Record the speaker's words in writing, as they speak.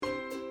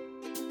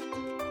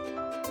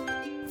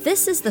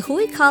This is the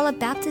Huikala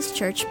Baptist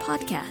Church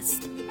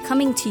podcast,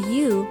 coming to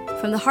you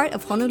from the heart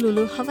of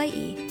Honolulu,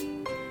 Hawaii.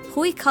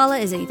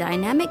 Huikala is a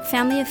dynamic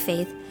family of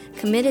faith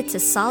committed to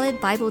solid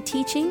Bible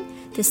teaching,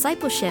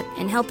 discipleship,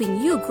 and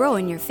helping you grow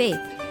in your faith.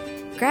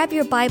 Grab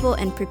your Bible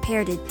and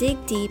prepare to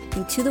dig deep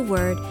into the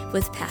Word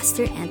with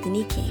Pastor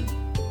Anthony King.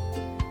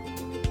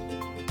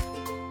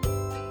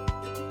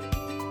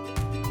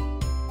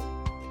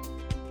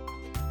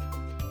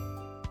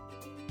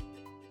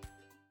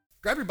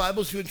 Grab your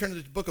Bibles, if you would turn to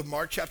the book of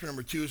Mark, chapter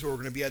number 2 is where we're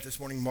going to be at this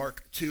morning,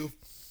 Mark 2.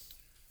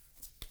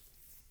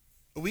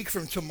 A week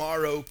from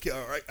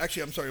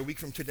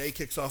today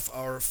kicks off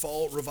our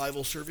fall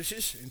revival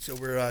services. And so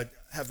we're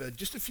have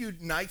just a few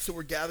nights that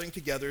we're gathering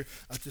together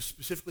to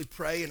specifically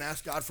pray and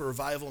ask God for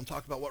revival and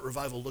talk about what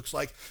revival looks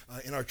like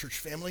in our church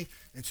family.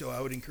 And so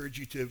I would encourage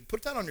you to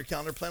put that on your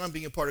calendar, plan on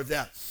being a part of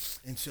that.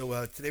 And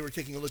so today we're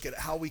taking a look at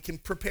how we can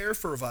prepare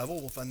for revival.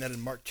 We'll find that in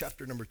Mark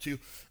chapter number 2.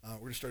 We're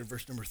going to start in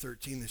verse number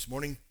 13 this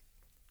morning.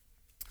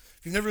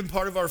 If you've never been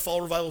part of our fall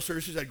revival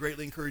services, I'd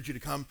greatly encourage you to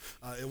come.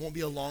 It won't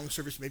be a long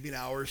service, maybe an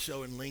hour or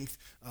so in length,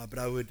 but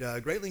I would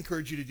greatly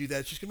encourage you to do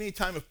that. It's just going to be a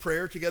time of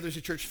prayer together as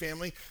a church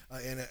family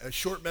and a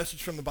short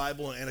message from the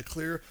Bible and a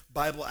clear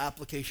Bible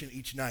application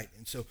each night.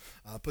 And so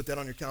put that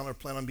on your calendar.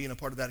 Plan on being a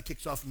part of that. It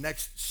kicks off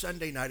next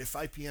Sunday night at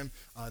 5 p.m.,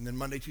 and then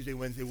Monday, Tuesday,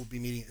 Wednesday, we'll be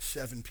meeting at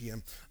 7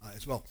 p.m.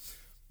 As well.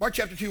 Mark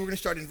chapter 2, we're going to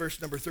start in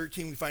verse number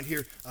 13. We find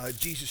here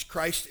Jesus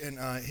Christ and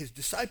his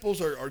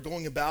disciples are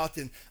going about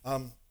and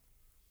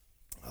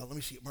let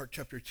me see, Mark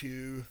chapter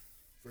 2,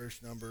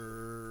 verse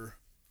number,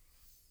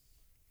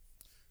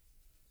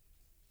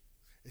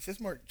 it says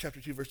Mark chapter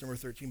 2, verse number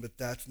 13, but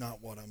that's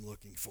not what I'm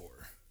looking for.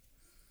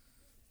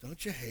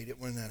 Don't you hate it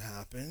when that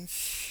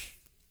happens?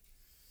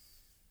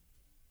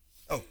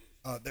 Oh,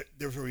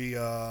 there's where we,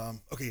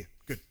 okay,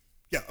 good.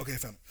 Yeah, okay, I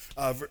found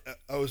it.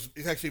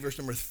 It's actually verse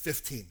number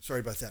 15. Sorry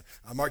about that.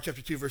 Mark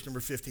chapter 2, verse number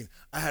 15.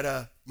 I had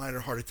a minor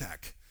heart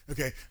attack.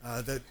 Okay,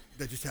 that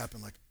just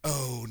happened like,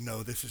 oh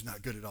no, this is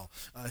not good at all.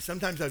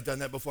 Sometimes I've done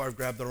that before. I've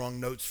grabbed the wrong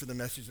notes for the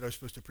message that I was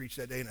supposed to preach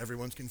that day and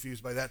everyone's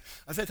confused by that.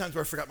 I've had times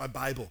where I forgot my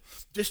Bible.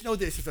 Just know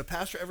this, if a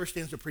pastor ever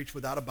stands to preach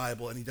without a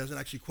Bible and he doesn't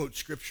actually quote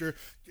scripture,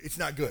 it's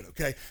not good,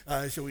 okay?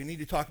 So we need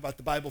to talk about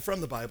the Bible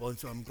from the Bible, and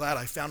so I'm glad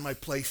I found my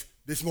place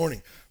this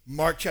morning.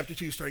 Mark chapter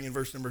 2, starting in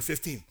verse number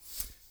 15.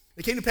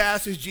 It came to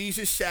pass as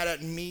Jesus sat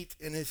at meat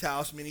in his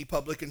house, many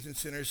publicans and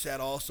sinners sat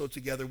also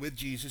together with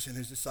Jesus and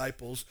his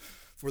disciples,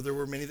 for there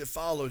were many that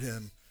followed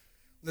him.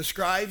 When the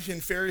scribes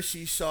and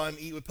Pharisees saw him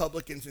eat with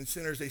publicans and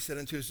sinners, they said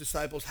unto his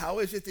disciples, How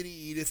is it that he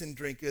eateth and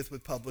drinketh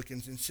with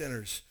publicans and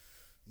sinners?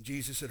 And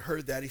Jesus had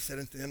heard that. He said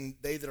unto them,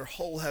 They that are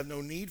whole have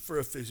no need for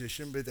a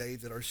physician, but they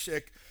that are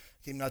sick.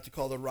 Came not to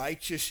call the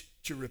righteous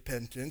to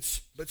repentance,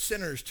 but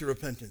sinners to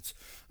repentance.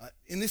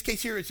 In this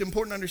case here, it's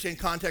important to understand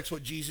context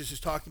what Jesus is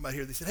talking about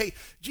here. They said, hey,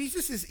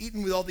 Jesus is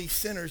eating with all these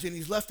sinners, and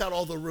he's left out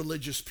all the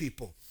religious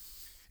people.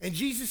 And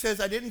Jesus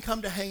says, I didn't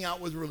come to hang out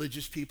with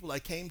religious people. I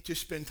came to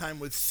spend time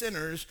with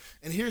sinners.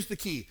 And here's the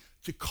key,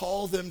 to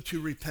call them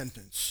to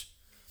repentance.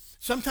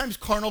 Sometimes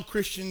carnal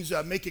Christians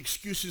make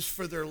excuses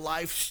for their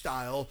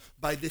lifestyle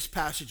by this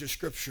passage of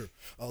Scripture.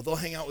 They'll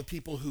hang out with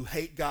people who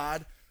hate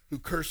God, who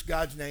curse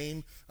God's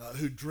name,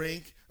 who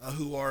drink,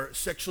 who are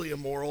sexually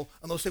immoral.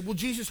 And they'll say, well,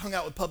 Jesus hung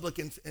out with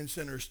publicans and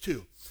sinners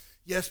too.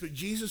 Yes, but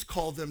Jesus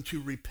called them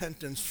to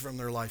repentance from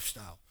their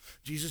lifestyle.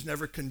 Jesus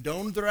never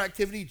condoned their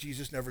activity.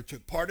 Jesus never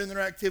took part in their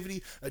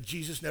activity.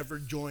 Jesus never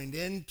joined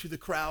in to the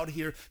crowd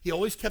here. He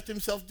always kept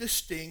himself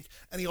distinct,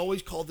 and he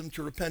always called them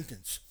to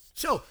repentance.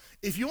 So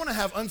if you want to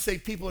have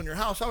unsaved people in your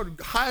house, I would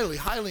highly,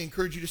 highly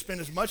encourage you to spend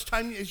as much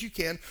time as you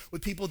can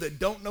with people that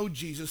don't know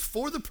Jesus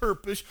for the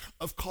purpose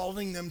of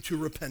calling them to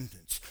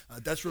repentance.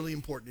 That's really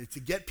important. It's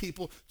to get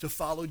people to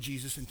follow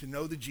Jesus and to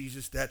know the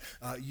Jesus that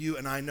you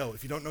and I know.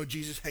 If you don't know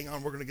Jesus, hang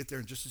on. We're going to get there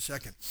in just a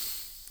second.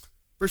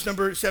 Verse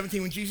number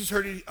 17, when Jesus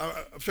heard it,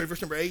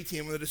 verse number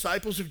 18, when the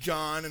disciples of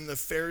John and the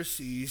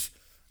Pharisees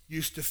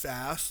used to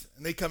fast,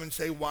 and they come and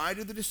say, why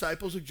do the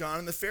disciples of John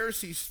and the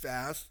Pharisees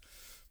fast,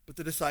 but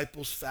the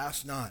disciples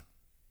fast not?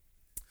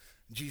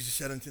 And Jesus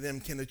said unto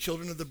them, can the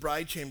children of the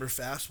bride chamber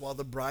fast while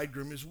the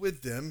bridegroom is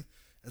with them?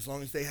 As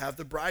long as they have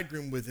the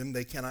bridegroom with them,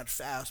 they cannot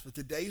fast. But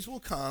the days will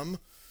come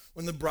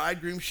when the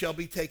bridegroom shall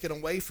be taken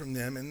away from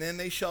them, and then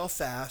they shall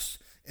fast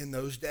in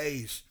those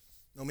days.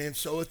 No man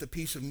seweth a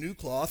piece of new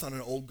cloth on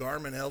an old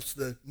garment, else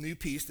the new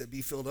piece that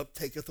be filled up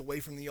taketh away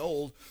from the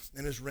old,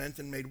 and is rent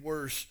and made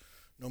worse.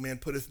 No man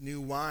putteth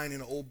new wine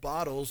in old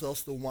bottles,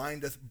 else the wine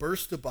doth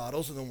burst the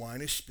bottles, and the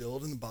wine is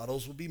spilled, and the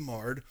bottles will be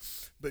marred.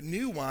 But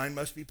new wine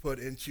must be put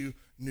into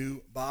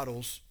new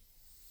bottles.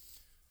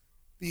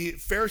 The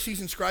Pharisees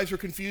and scribes were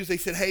confused. They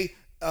said, hey,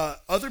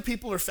 other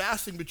people are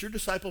fasting, but your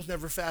disciples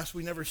never fast.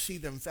 We never see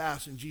them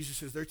fast. And Jesus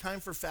says, their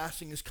time for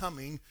fasting is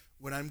coming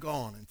when I'm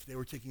gone. And today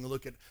we're taking a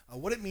look at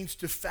what it means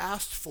to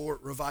fast for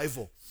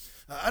revival.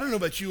 I don't know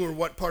about you or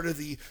what part of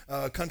the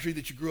country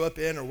that you grew up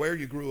in or where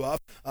you grew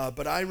up,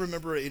 But I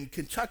remember in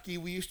Kentucky,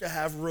 we used to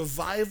have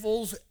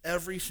revivals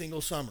every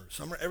single summer.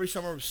 Every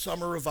summer was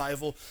summer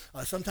revival.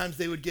 Sometimes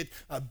they would get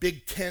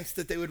big tents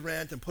that they would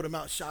rent and put them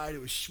outside.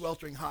 It was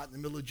sweltering hot in the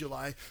middle of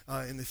July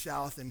in the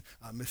South, and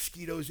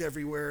mosquitoes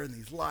everywhere and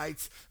these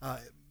lights.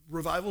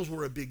 Revivals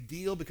were a big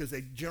deal because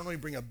they generally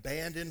bring a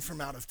band in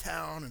from out of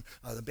town,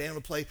 and the band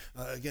would play,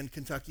 again,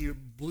 Kentucky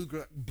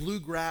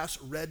bluegrass,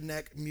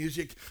 redneck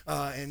music,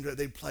 and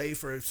they'd play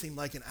for, it seemed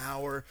like, an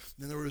hour.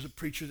 Then there was a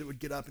preacher that would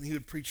get up, and he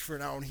would preach for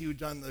an hour,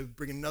 and they'd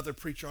bring another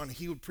preacher on, and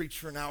he would preach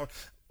for an hour.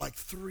 Like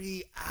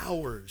 3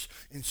 hours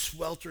in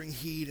sweltering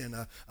heat and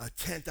a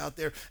tent out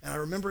there. And I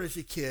remember as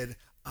a kid,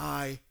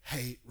 I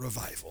hate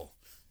revival.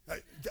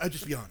 I'll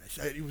just be honest.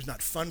 It was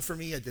not fun for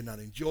me. I did not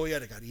enjoy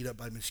it. I got eaten up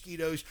by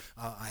mosquitoes.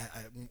 I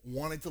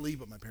wanted to leave,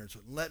 but my parents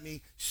wouldn't let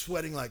me,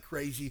 sweating like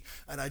crazy.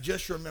 And I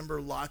just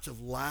remember lots of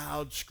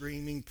loud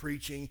screaming,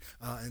 preaching,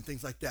 and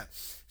things like that.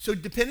 So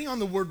depending on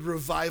the word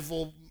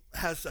revival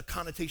has a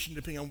connotation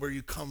depending on where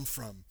you come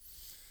from.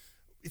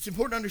 It's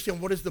important to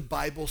understand, what does the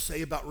Bible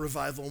say about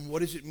revival, and what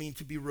does it mean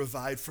to be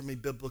revived from a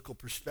biblical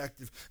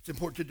perspective? It's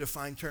important to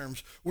define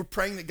terms. We're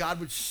praying that God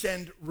would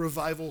send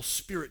revival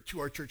spirit to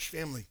our church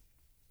family.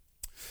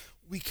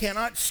 We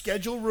cannot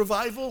schedule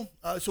revival,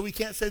 so we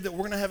can't say that we're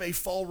going to have a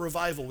fall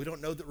revival. We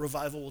don't know that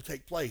revival will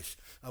take place.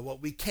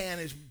 What we can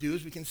do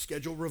is we can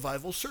schedule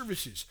revival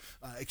services,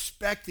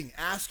 expecting,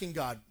 asking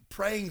God,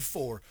 praying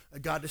for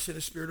God to send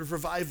a spirit of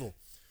revival.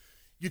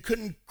 You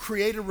couldn't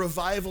create a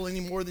revival any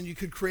more than you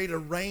could create a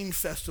rain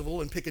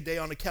festival and pick a day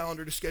on a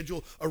calendar to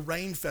schedule a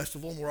rain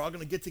festival, and we're all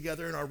going to get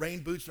together in our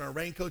rain boots and our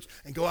raincoats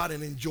and go out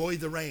and enjoy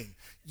the rain.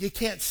 You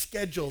can't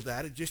schedule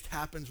that. It just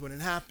happens when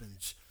it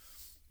happens.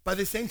 By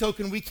the same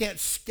token, we can't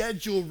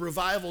schedule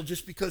revival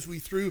just because we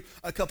threw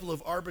a couple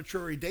of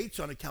arbitrary dates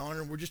on a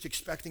calendar and we're just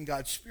expecting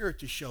God's Spirit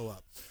to show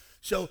up.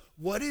 So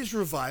what is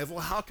revival?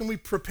 How can we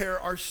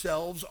prepare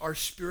ourselves, our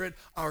spirit,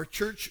 our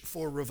church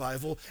for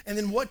revival? And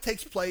then what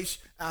takes place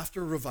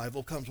after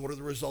revival comes? What are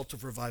the results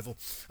of revival?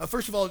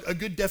 First of all, a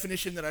good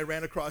definition that I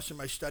ran across in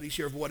my studies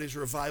here of what is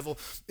revival.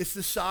 It's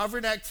the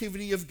sovereign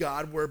activity of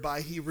God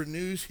whereby he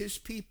renews his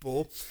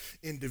people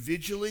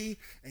individually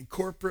and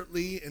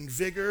corporately in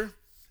vigor,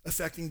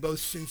 affecting both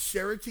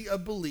sincerity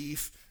of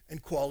belief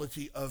and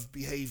quality of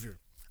behavior.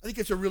 I think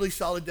it's a really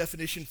solid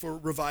definition for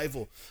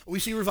revival. We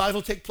see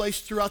revival take place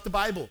throughout the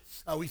Bible.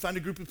 We find a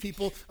group of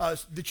people,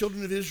 the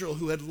children of Israel,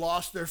 who had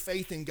lost their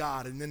faith in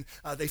God, and then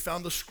they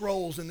found the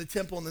scrolls in the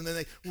temple, and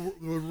then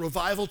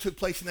revival took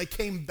place, and they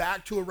came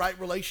back to a right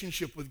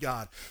relationship with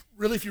God.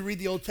 Really, if you read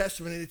the Old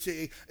Testament,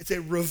 it's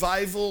a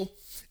revival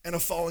and a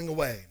falling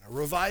away. A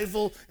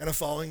revival and a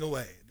falling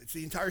away. It's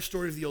the entire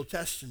story of the Old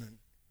Testament.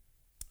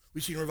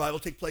 We've seen revival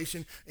take place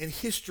in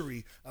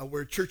history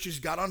where churches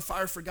got on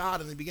fire for God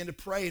and they began to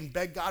pray and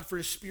beg God for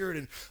his Spirit,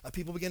 and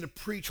people began to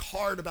preach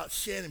hard about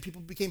sin, and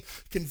people became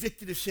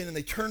convicted of sin and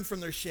they turned from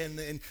their sin,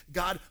 and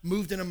God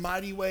moved in a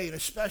mighty way, in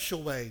a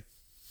special way.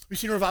 We've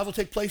seen revival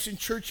take place in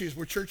churches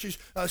where churches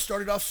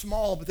started off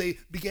small, but they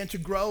began to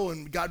grow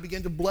and God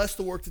began to bless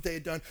the work that they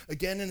had done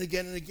again and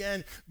again and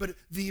again. But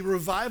the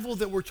revival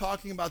that we're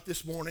talking about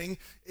this morning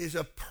is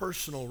a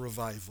personal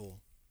revival.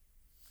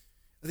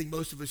 I think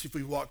most of us, if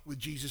we walked with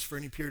Jesus for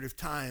any period of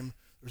time,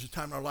 there's a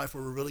time in our life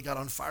where we really got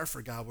on fire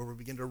for God, where we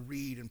begin to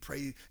read and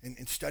pray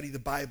and study the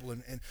Bible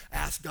and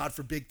ask God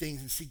for big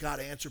things and see God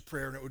answer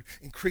prayer, and it would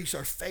increase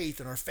our faith,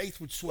 and our faith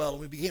would swell, and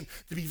we began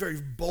to be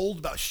very bold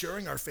about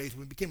sharing our faith.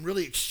 We became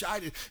really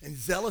excited and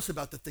zealous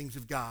about the things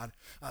of God.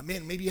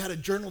 Maybe you had a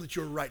journal that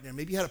you were writing in.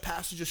 Maybe you had a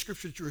passage of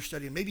scripture that you were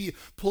studying. Maybe you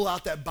pull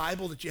out that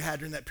Bible that you had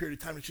during that period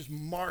of time. It's just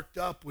marked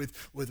up with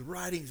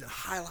writings and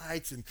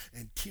highlights and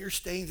tear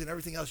stains and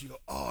everything else. You go,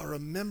 oh, I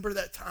remember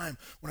that time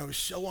when I was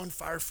so on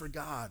fire for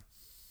God.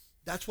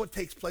 That's what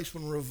takes place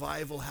when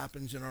revival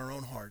happens in our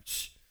own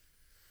hearts.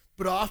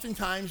 But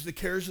oftentimes the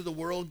cares of the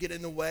world get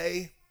in the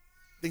way.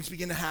 Things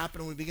begin to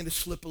happen and we begin to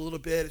slip a little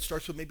bit. It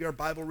starts with maybe our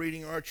Bible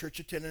reading or our church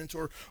attendance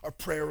or our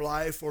prayer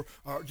life or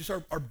just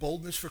our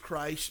boldness for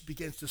Christ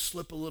begins to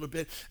slip a little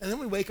bit. And then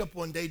we wake up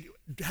one day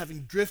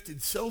having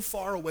drifted so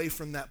far away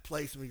from that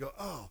place, and we go,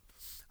 oh,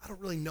 I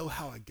don't really know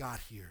how I got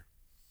here.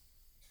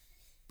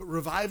 But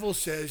revival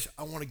says,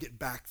 I want to get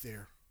back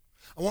there.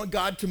 I want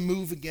God to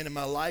move again in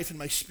my life and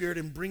my spirit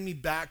and bring me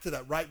back to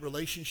that right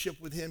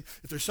relationship with him.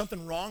 If there's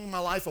something wrong in my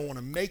life, I want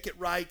to make it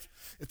right.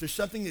 If there's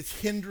something that's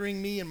hindering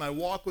me in my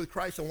walk with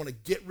Christ, I want to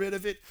get rid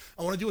of it.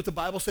 I want to do what the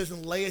Bible says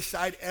and lay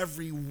aside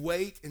every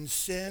weight and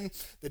sin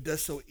that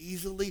does so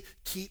easily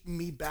keep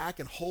me back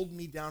and hold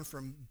me down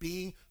from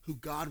being who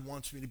God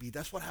wants me to be.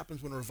 That's what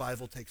happens when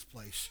revival takes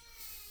place.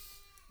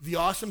 The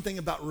awesome thing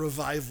about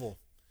revival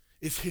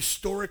is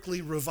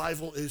historically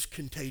revival is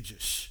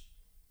contagious.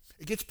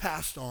 It gets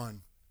passed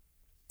on.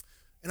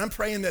 And I'm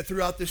praying that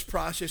throughout this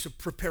process of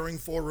preparing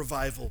for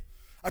revival,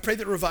 I pray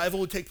that revival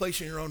would take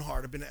place in your own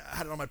heart. I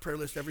had it on my prayer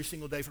list every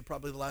single day for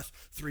probably the last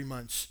 3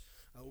 months.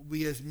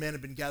 We as men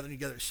have been gathering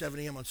together at 7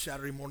 a.m. on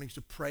Saturday mornings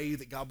to pray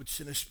that God would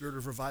send a spirit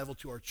of revival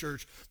to our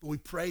church. But we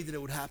pray that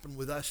it would happen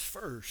with us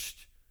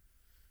first,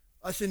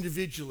 us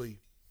individually.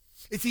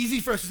 It's easy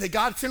for us to say,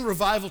 God, send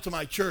revival to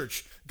my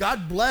church.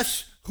 God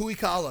bless Hui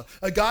Kala.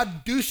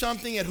 God, do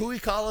something at Hui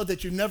Kala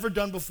that you've never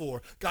done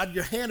before. God,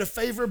 your hand of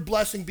favor,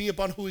 blessing be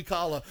upon Hui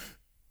Kala.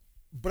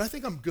 But I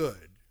think I'm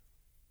good.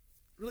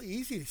 Really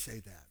easy to say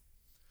that.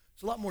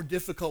 It's a lot more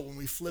difficult when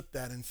we flip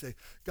that and say,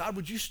 God,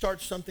 would you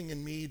start something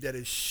in me that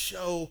is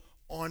so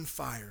on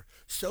fire,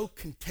 so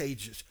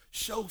contagious,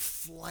 so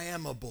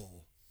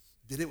flammable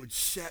that it would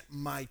set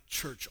my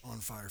church on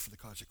fire for the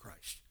cause of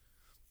Christ.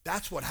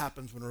 That's what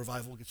happens when a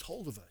revival gets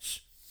hold of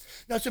us.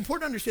 Now, it's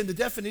important to understand the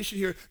definition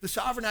here, the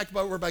sovereign act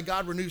whereby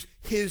God renews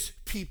his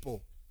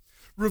people.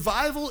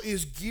 Revival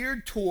is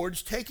geared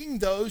towards taking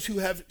those who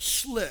have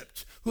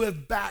slipped, who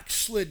have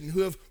backslidden,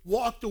 who have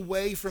walked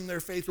away from their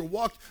faith or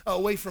walked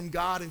away from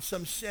God in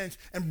some sense,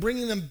 and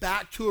bringing them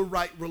back to a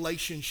right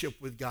relationship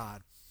with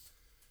God.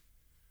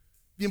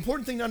 The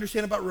important thing to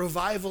understand about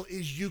revival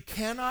is you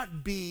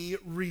cannot be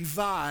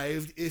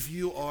revived if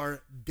you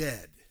are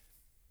dead.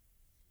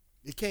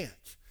 You can't.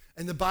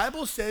 And the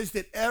Bible says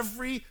that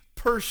every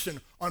person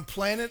on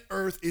planet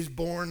Earth is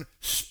born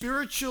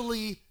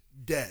spiritually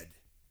dead.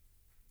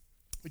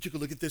 We took a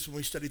look at this when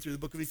we studied through the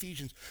book of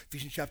Ephesians.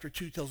 Ephesians chapter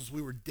 2 tells us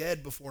we were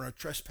dead before in our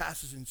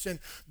trespasses and sin,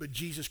 but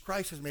Jesus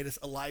Christ has made us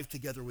alive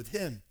together with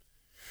him.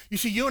 You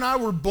see, you and I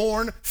were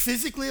born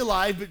physically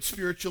alive, but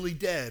spiritually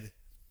dead.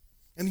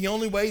 And the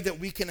only way that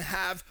we can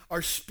have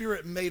our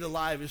spirit made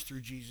alive is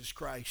through Jesus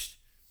Christ.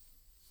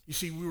 You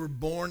see, we were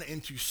born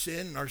into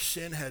sin, and our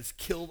sin has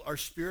killed our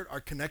spirit, our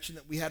connection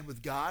that we had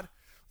with God,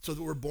 so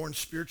that we're born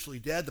spiritually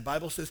dead. The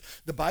Bible says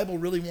the Bible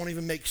really won't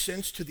even make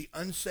sense to the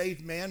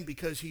unsaved man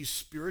because he's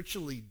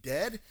spiritually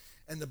dead,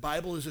 and the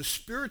Bible is a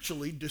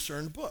spiritually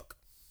discerned book.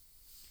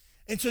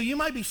 And so you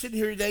might be sitting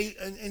here today,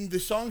 and the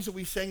songs that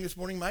we sang this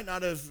morning might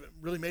not have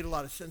really made a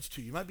lot of sense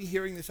to you. You might be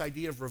hearing this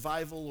idea of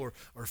revival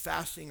or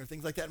fasting or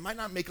things like that. It might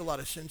not make a lot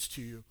of sense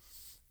to you.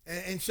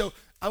 And so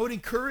I would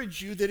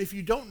encourage you that if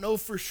you don't know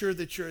for sure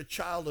that you're a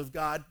child of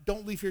God,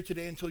 don't leave here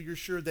today until you're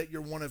sure that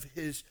you're one of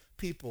his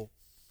people.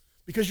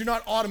 Because you're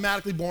not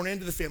automatically born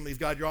into the family of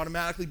God. You're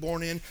automatically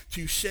born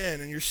into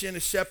sin, and your sin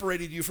has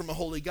separated you from a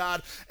holy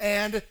God.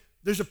 And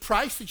there's a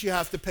price that you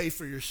have to pay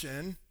for your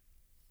sin.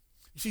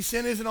 You see,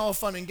 sin isn't all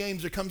fun and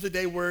games. There comes a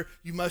day where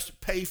you must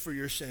pay for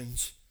your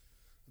sins.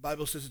 The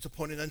Bible says it's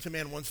appointed unto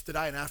man once to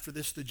die, and after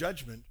this the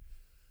judgment.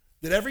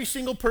 That every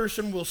single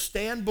person will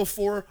stand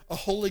before a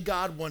holy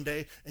God one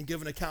day and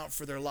give an account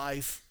for their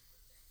life.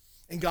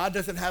 And God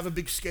doesn't have a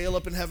big scale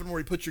up in heaven where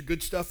he puts your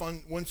good stuff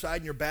on one side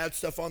and your bad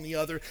stuff on the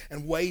other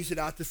and weighs it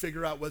out to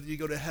figure out whether you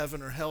go to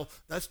heaven or hell.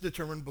 That's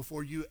determined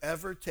before you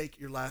ever take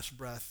your last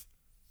breath.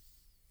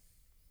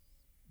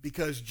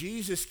 Because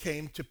Jesus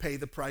came to pay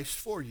the price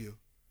for you.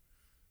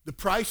 The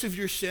price of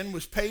your sin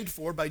was paid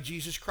for by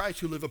Jesus Christ,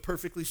 who lived a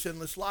perfectly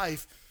sinless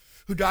life,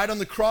 who died on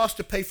the cross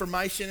to pay for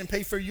my sin and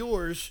pay for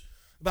yours.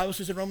 The Bible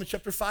says in Romans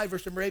chapter 5,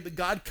 verse number 8, but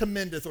God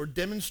commendeth or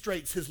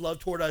demonstrates his love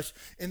toward us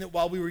in that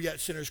while we were yet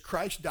sinners,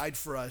 Christ died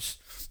for us.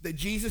 That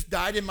Jesus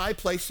died in my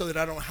place so that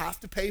I don't have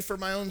to pay for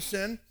my own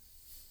sin,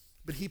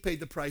 but he paid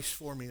the price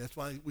for me. That's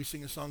why we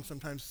sing a song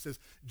sometimes that says,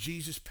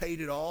 Jesus paid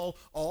it all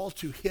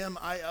to him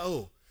I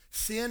owe.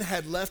 Sin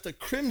had left a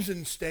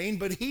crimson stain,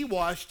 but he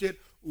washed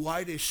it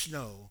white as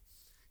snow.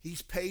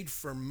 He's paid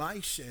for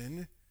my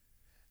sin,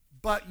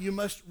 but you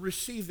must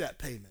receive that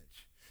payment.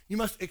 You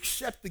must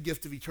accept the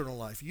gift of eternal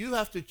life. You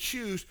have to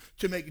choose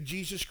to make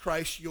Jesus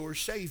Christ your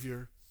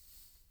Savior.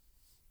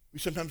 We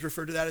sometimes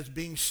refer to that as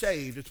being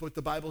saved. It's what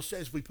the Bible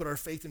says. We put our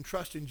faith and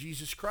trust in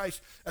Jesus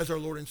Christ as our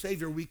Lord and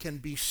Savior. We can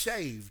be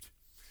saved.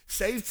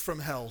 Saved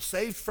from hell.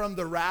 Saved from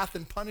the wrath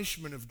and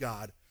punishment of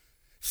God.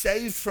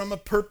 Saved from a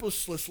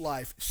purposeless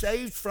life.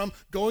 Saved from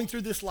going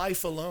through this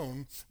life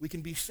alone. We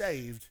can be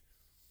saved.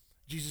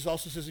 Jesus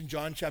also says in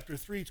John chapter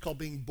 3, it's called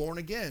being born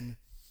again.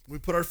 We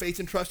put our faith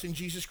and trust in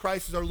Jesus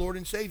Christ as our Lord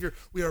and Savior.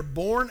 We are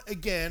born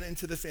again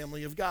into the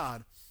family of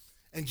God.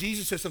 And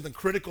Jesus says something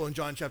critical in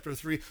John chapter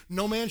 3.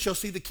 No man shall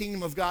see the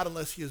kingdom of God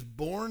unless he is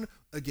born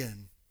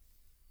again.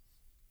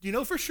 Do you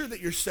know for sure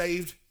that you're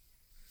saved?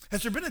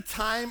 Has there been a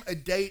time, a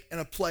date, and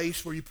a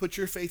place where you put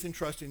your faith and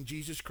trust in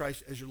Jesus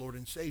Christ as your Lord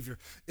and Savior?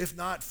 If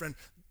not, friend,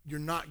 you're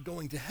not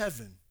going to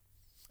heaven.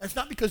 It's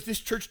not because this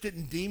church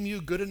didn't deem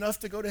you good enough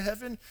to go to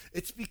heaven.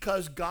 It's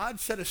because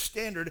God set a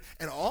standard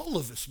and all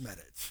of us met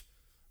it.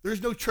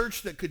 There's no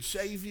church that could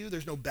save you.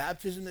 There's no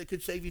baptism that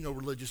could save you, no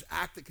religious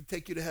act that could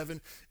take you to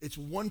heaven. It's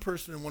one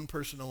person and one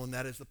person only, and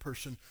that is the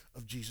person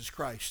of Jesus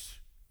Christ.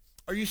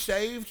 Are you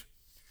saved?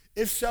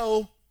 If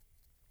so,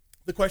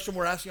 the question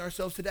we're asking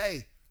ourselves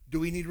today, do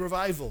we need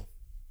revival?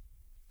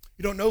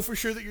 You don't know for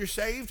sure that you're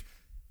saved?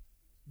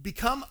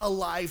 Become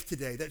alive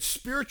today. That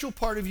spiritual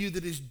part of you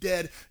that is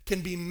dead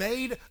can be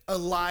made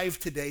alive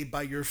today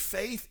by your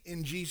faith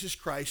in Jesus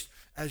Christ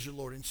as your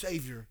Lord and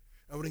Savior.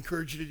 I would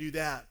encourage you to do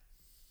that.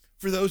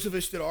 For those of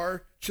us that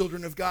are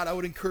children of God, I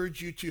would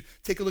encourage you to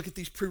take a look at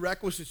these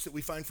prerequisites that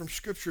we find from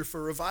Scripture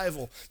for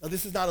revival. Now,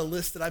 this is not a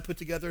list that I put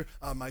together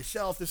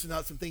myself. This is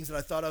not some things that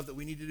I thought of that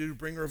we need to do to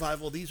bring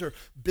revival. These are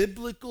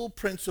biblical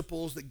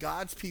principles that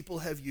God's people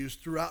have used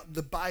throughout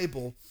the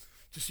Bible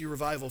to see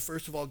revival.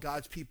 First of all,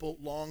 God's people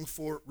long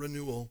for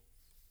renewal.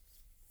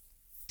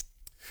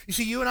 You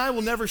see, you and I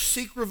will never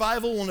seek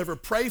revival, we'll never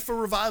pray for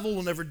revival,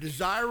 we'll never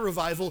desire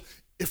revival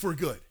if we're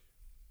good.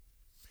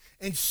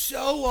 And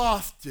so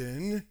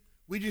often,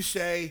 we just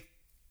say,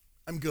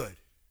 I'm good.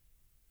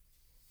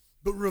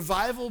 But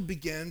revival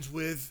begins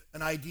with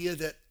an idea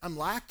that I'm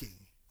lacking.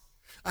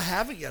 I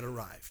haven't yet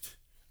arrived.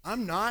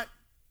 I'm not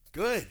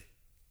good.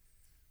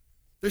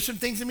 There's some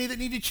things in me that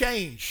need to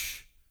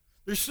change.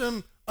 There's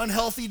some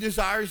unhealthy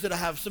desires that I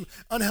have, some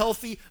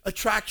unhealthy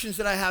attractions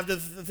that I have to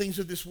the things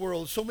of this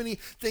world, so many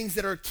things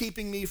that are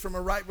keeping me from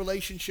a right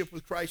relationship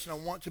with Christ, and I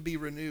want to be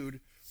renewed.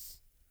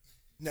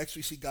 Next,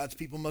 we see God's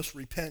people must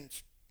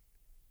repent.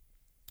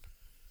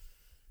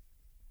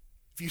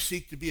 If you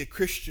seek to be a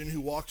Christian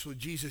who walks with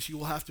Jesus, you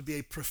will have to be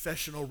a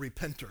professional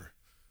repenter.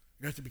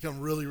 You have to become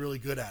really, really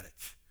good at it.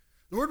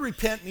 The word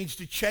repent means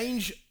to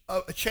change,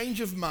 a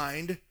change of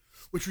mind,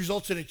 which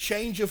results in a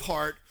change of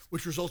heart,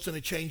 which results in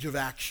a change of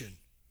action.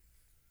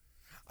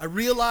 I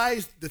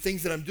realize the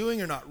things that I'm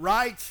doing are not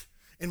right.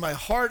 In my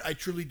heart, I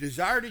truly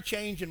desire to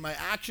change, and my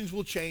actions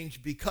will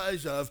change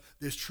because of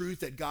this truth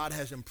that God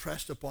has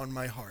impressed upon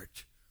my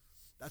heart.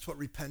 That's what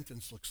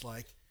repentance looks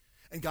like.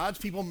 And God's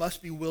people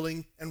must be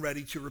willing and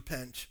ready to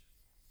repent.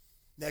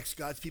 Next,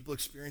 God's people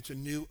experience a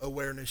new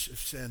awareness of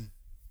sin.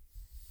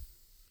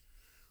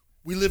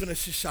 We live in a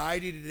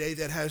society today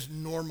that has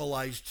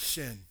normalized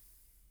sin.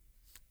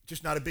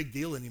 Just not a big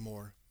deal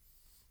anymore.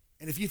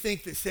 And if you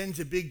think that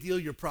sin's a big deal,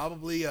 you're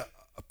probably a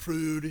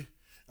prude.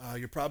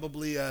 You're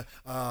probably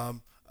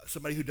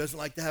somebody who doesn't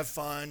like to have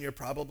fun. You're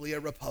probably a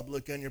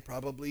Republican. You're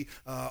probably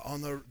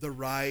on the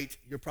right.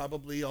 You're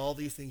probably all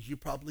these things. You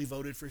probably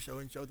voted for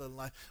so-and-so.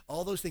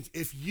 All those things.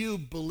 If you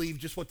believe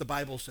just what the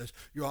Bible says,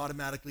 you're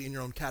automatically in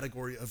your own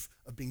category of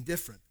being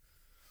different.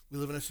 We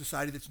live in a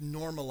society that's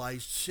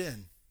normalized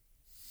sin.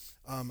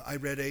 I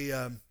read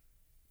a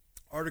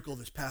article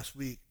this past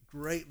week,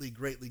 greatly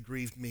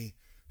grieved me.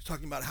 It's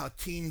talking about how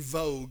Teen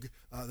Vogue,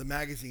 the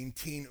magazine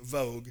Teen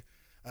Vogue,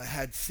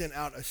 had sent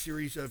out a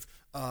series of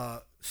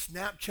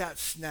Snapchat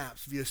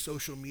snaps via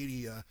social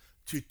media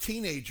to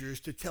teenagers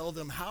to tell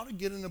them how to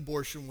get an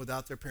abortion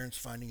without their parents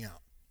finding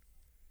out.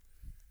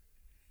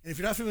 And if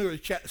you're not familiar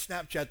with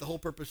Snapchat, the whole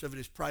purpose of it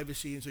is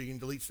privacy, and so you can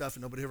delete stuff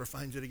and nobody ever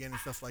finds it again and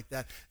stuff like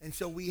that. And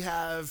so we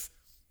have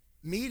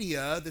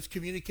media that's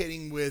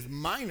communicating with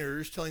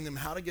minors, telling them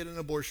how to get an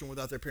abortion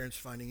without their parents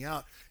finding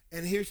out.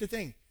 And here's the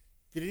thing.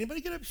 Did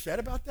anybody get upset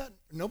about that?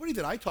 Nobody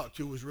that I talked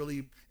to was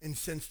really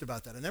incensed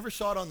about that. I never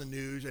saw it on the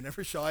news. I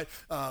never saw it,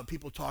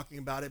 people talking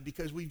about it,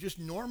 because we just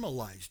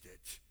normalized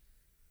it.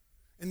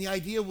 And the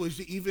idea was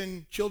that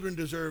even children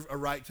deserve a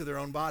right to their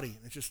own body.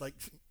 And it's just like,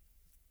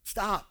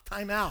 stop,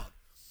 time out.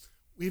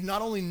 We've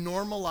not only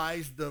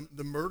normalized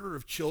the murder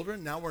of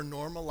children, now we're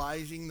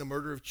normalizing the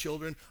murder of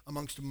children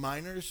amongst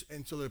minors,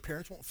 and so their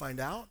parents won't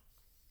find out.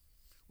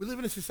 We live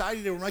in a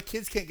society where my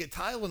kids can't get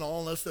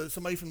Tylenol unless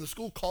somebody from the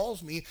school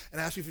calls me and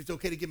asks me if it's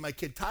okay to give my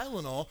kid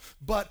Tylenol,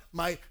 but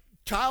my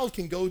child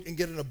can go and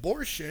get an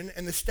abortion,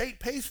 and the state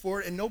pays for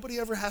it, and nobody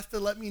ever has to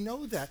let me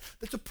know that.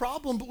 That's a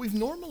problem, but we've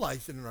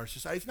normalized it in our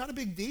society. It's not a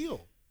big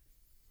deal.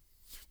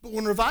 But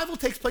when revival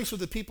takes place with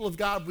the people of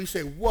God, we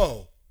say,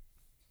 whoa,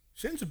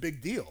 sin's a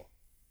big deal.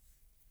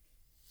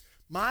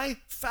 My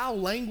foul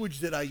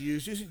language that I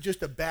use isn't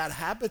just a bad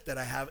habit that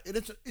I have.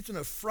 It's an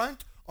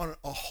affront on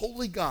a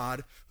holy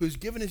God who's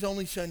given his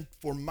only son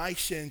for my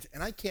sins,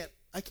 and I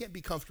can't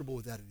be comfortable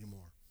with that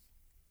anymore.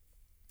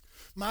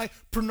 My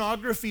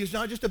pornography is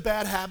not just a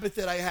bad habit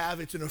that I have.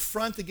 It's an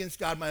affront against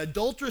God. My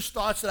adulterous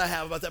thoughts that I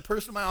have about that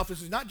person in my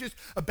office is not just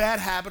a bad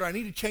habit, or I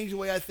need to change the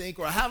way I think,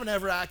 or I haven't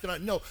ever acted on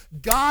it. No,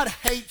 God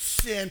hates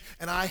sin,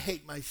 and I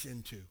hate my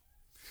sin too.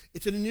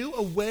 It's a new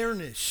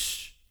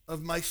awareness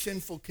of my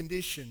sinful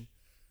condition.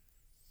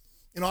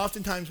 And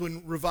oftentimes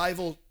when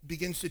revival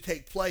begins to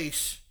take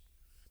place,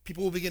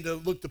 people will begin to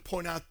look to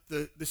point out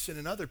the sin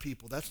in other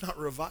people. That's not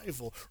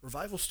revival.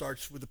 Revival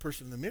starts with the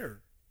person in the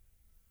mirror.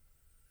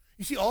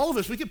 You see, all of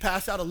us, we could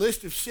pass out a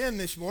list of sin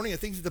this morning, of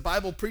things that the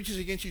Bible preaches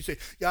against. You say,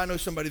 yeah, I know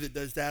somebody that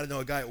does that. I know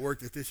a guy at work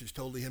that this is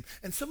totally him.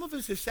 And some of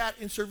us have sat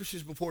in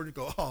services before and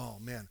go, oh,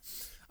 man,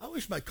 I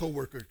wish my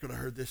coworker could have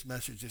heard this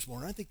message this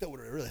morning. I think that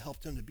would have really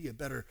helped him to be a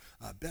better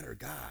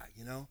guy,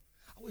 you know.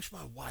 I wish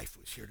my wife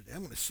was here today. I'm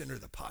going to send her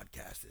the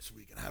podcast this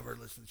week and have her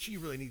listen. She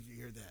really needs to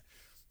hear that.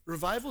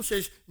 Revival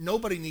says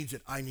nobody needs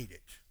it. I need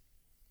it.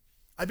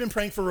 I've been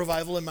praying for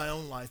revival in my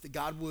own life, that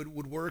God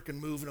would work and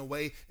move in a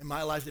way in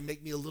my life that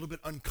make me a little bit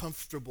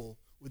uncomfortable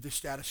with the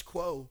status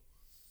quo.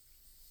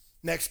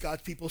 Next,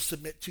 God's people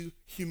submit to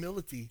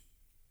humility.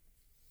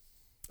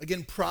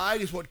 Again,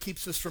 pride is what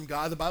keeps us from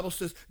God. The Bible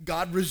says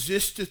God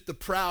resisteth the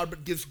proud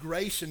but gives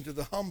grace unto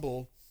the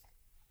humble.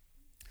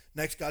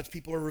 Next, God's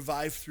people are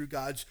revived through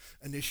God's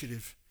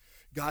initiative.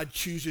 God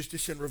chooses to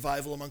send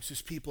revival amongst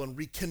his people and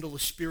rekindle a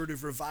spirit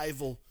of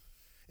revival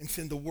and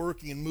send the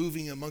working and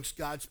moving amongst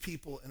God's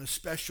people in a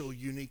special,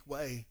 unique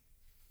way.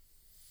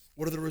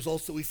 What are the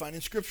results that we find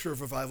in Scripture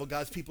of revival?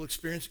 God's people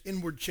experience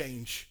inward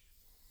change.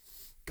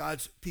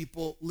 God's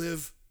people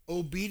live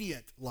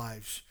obedient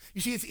lives.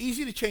 You see, it's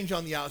easy to change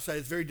on the outside.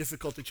 It's very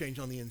difficult to change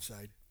on the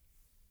inside.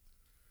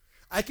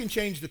 I can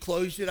change the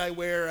clothes that I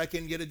wear. I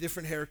can get a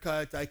different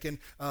haircut. I can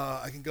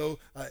go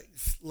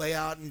lay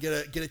out and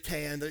get a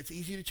tan. It's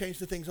easy to change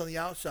the things on the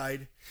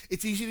outside.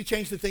 It's easy to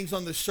change the things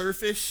on the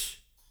surface.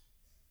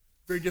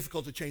 Very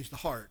difficult to change the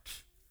heart.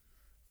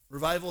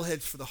 Revival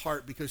heads for the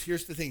heart, because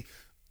here's the thing.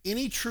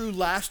 Any true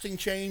lasting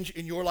change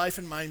in your life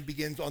and mine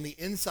begins on the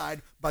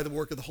inside by the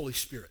work of the Holy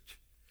Spirit.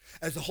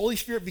 As the Holy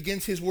Spirit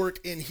begins his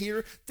work in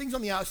here, things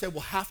on the outside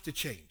will have to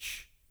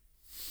change.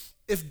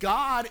 If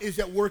God is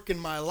at work in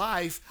my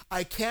life,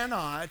 I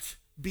cannot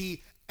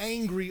be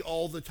angry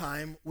all the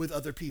time with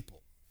other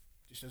people.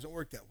 It just doesn't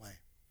work that way.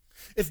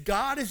 If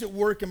God is at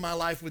work in my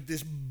life with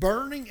this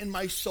burning in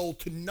my soul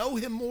to know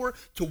him more,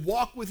 to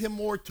walk with him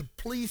more, to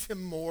please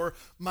him more,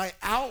 my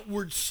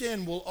outward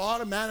sin will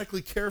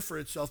automatically care for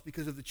itself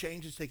because of the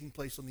changes taking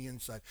place on the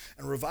inside.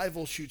 And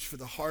revival shoots for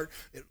the heart.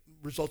 It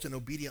results in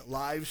obedient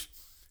lives.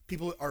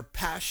 People are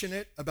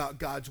passionate about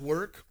God's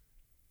work.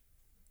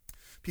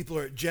 People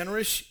are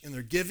generous in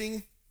their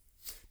giving.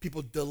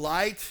 People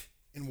delight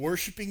in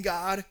worshiping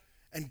God,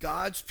 and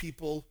God's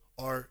people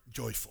are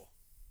joyful.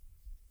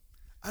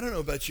 I don't know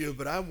about you,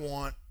 but I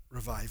want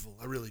revival.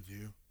 I really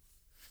do.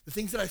 The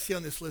things that I see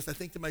on this list, I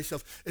think to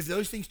myself, if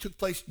those things took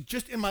place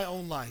just in my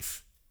own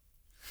life,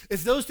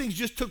 if those things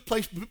just took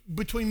place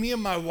between me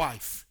and my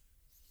wife,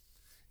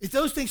 if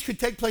those things could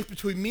take place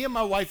between me and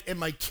my wife and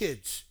my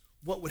kids,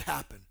 what would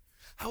happen?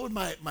 How would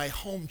my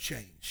home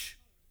change?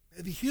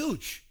 It'd be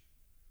huge.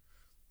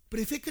 But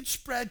if it could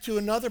spread to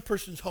another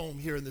person's home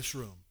here in this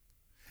room,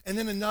 and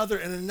then another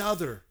and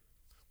another,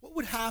 what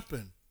would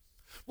happen?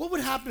 What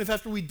would happen if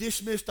after we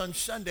dismissed on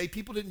Sunday,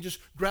 people didn't just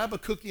grab a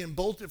cookie and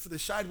bolt it for the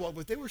sidewalk,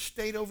 but they were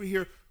stayed over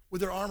here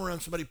with their arm around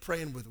somebody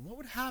praying with them? What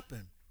would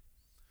happen?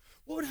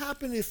 What would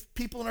happen if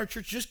people in our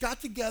church just got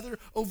together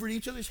over at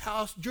each other's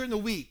house during the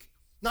week?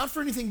 Not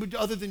for anything but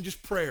other than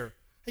just prayer.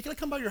 Hey, can I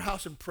come by your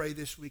house and pray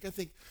this week? I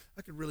think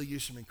I could really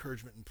use some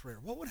encouragement in prayer.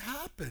 What would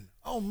happen?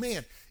 Oh,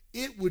 man,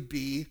 it would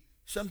be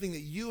something that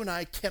you and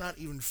I cannot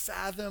even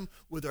fathom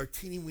with our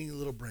teeny-weeny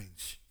little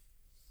brains.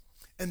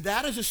 And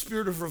that is a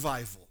spirit of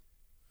revival.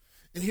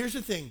 And here's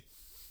the thing.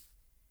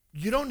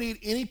 You don't need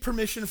any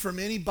permission from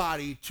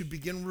anybody to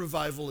begin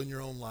revival in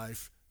your own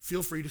life.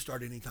 Feel free to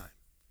start anytime.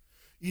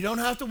 You don't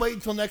have to wait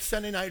until next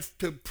Sunday night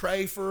to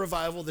pray for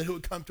revival that it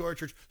would come to our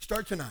church.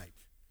 Start tonight.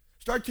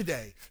 Start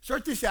today.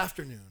 Start this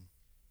afternoon.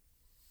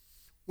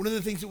 One of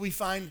the things that we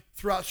find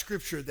throughout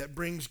Scripture that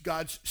brings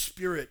God's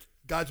Spirit,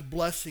 God's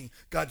blessing,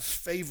 God's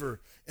favor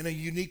in a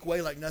unique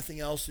way like nothing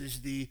else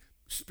is the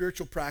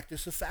spiritual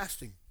practice of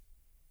fasting.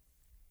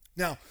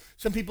 Now,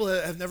 some people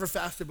have never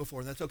fasted before,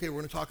 and that's okay. We're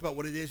going to talk about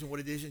what it is and what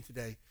it isn't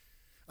today.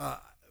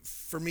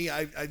 For me,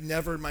 I've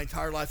never in my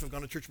entire life, I've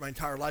gone to church my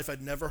entire life,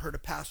 I'd never heard a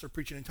pastor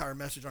preach an entire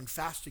message on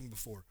fasting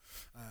before.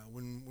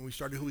 When we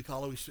started Who We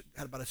Call It, we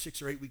had about a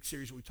 6 or 8 week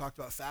series where we talked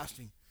about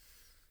fasting.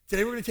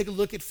 Today we're going to take a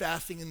look at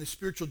fasting and the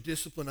spiritual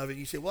discipline of it. And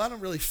you say, well, I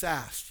don't really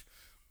fast.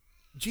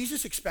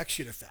 Jesus expects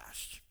you to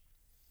fast.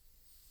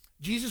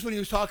 Jesus, when he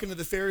was talking to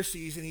the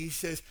Pharisees, and he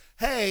says,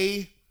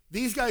 hey,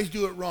 these guys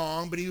do it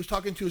wrong, but he was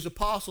talking to his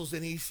apostles,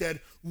 and he said,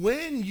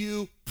 when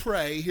you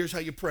pray, here's how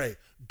you pray.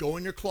 Go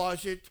in your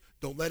closet.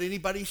 Don't let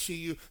anybody see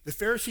you. The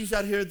Pharisees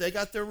out here, they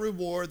got their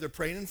reward. They're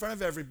praying in front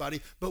of everybody.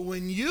 But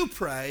when you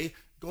pray,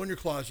 go in your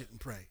closet and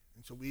pray.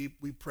 And so we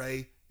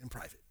pray in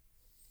private.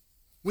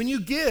 When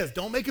you give,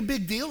 don't make a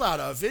big deal out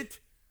of it.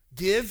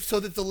 Give so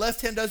that the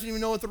left hand doesn't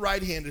even know what the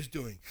right hand is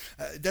doing.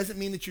 It doesn't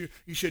mean that you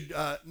should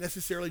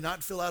necessarily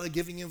not fill out a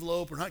giving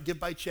envelope or not give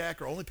by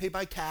check or only pay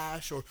by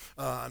cash or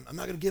I'm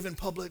not going to give in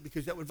public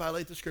because that would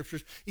violate the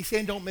scriptures. He's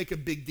saying don't make a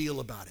big deal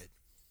about it.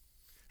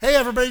 Hey,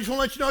 everybody, just want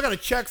to let you know I got a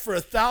check for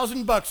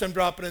 $1,000 I'm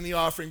dropping in the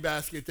offering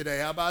basket today.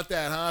 How about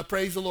that, huh?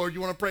 Praise the Lord. You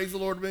want to praise the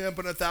Lord? I'm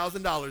putting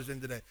 $1,000 in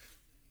today.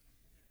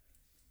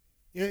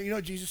 You know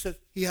what Jesus said?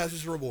 He has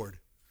his reward.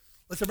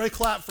 Let's everybody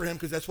clap for him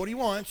because that's what he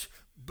wants.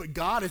 But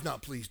God is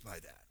not pleased by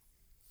that.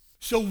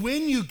 So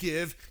when you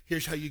give,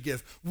 here's how you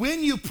give.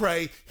 When you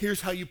pray,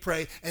 here's how you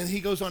pray. And he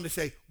goes on to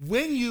say,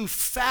 when you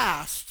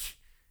fast,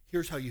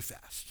 here's how you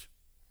fast.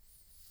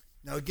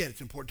 Now again,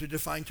 it's important to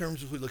define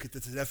terms as we look at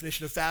this. The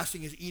definition of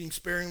fasting is eating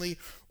sparingly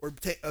or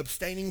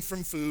abstaining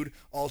from food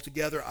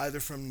altogether, either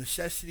from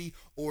necessity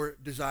or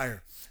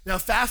desire. Now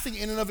fasting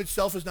in and of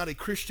itself is not a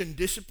Christian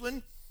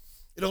discipline.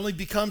 It only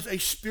becomes a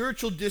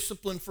spiritual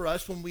discipline for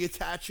us when we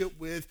attach it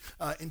with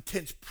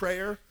intense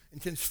prayer,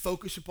 intense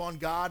focus upon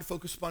God,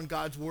 focus upon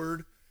God's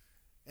word.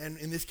 And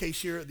in this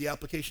case here, the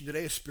application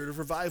today is spirit of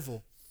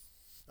revival.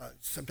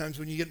 Sometimes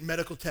when you get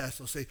medical tests,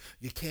 they'll say,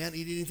 you can't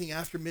eat anything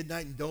after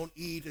midnight and don't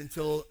eat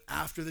until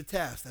after the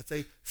test. That's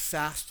a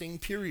fasting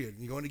period.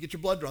 And you go in to get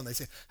your blood drawn. They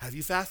say, have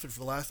you fasted for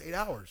the last 8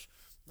 hours?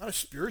 Not a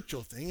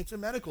spiritual thing. It's a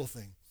medical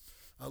thing.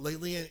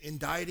 Lately in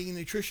dieting and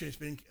nutrition, it's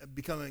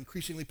become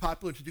increasingly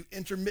popular to do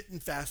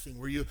intermittent fasting,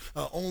 where you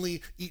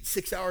only eat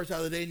 6 hours out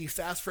of the day and you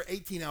fast for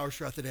 18 hours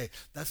throughout the day.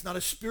 That's not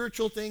a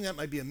spiritual thing. That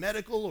might be a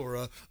medical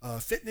or a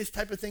fitness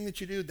type of thing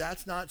that you do.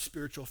 That's not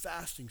spiritual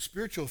fasting.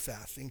 Spiritual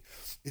fasting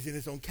is in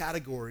its own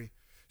category.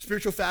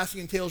 Spiritual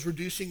fasting entails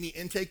reducing the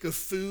intake of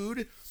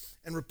food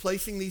and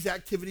replacing these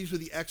activities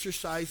with the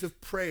exercise of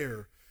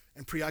prayer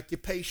and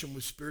preoccupation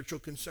with spiritual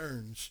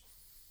concerns.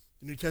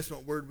 The New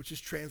Testament word, which is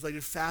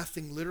translated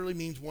fasting, literally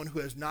means one who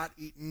has not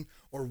eaten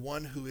or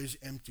one who is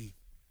empty.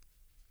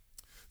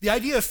 The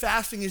idea of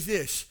fasting is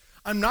this: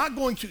 I'm not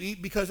going to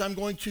eat because I'm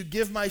going to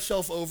give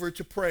myself over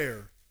to prayer.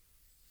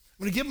 I'm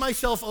going to give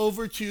myself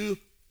over to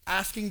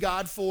asking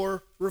God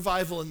for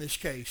revival in this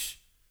case.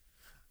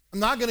 I'm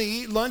not going to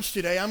eat lunch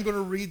today. I'm going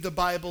to read the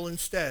Bible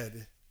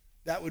instead.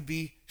 That would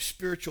be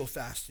spiritual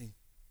fasting.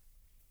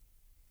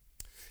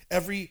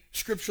 Every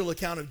scriptural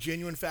account of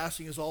genuine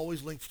fasting is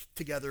always linked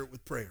together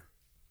with prayer.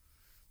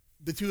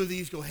 The two of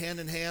these go hand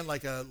in hand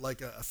like a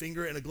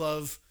finger and a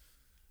glove.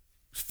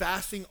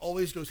 Fasting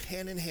always goes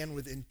hand in hand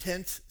with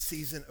intense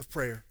season of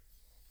prayer.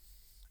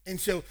 And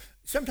so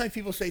sometimes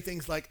people say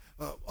things like,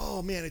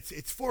 oh man,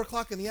 it's 4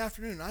 o'clock in the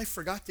afternoon and I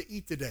forgot to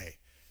eat today.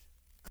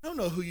 I don't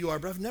know who you are,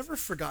 but I've never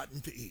forgotten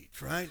to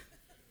eat, right?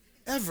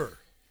 Ever.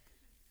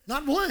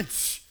 Not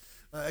once.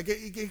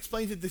 It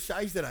explains the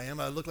size that I am.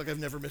 I look like I've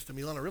never missed a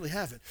meal, and I really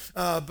haven't.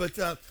 But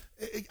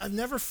I've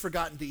never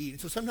forgotten to eat.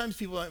 And so sometimes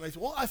people might say,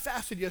 well, I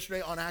fasted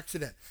yesterday on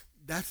accident.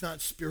 That's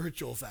not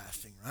spiritual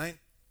fasting, right?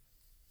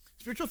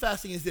 Spiritual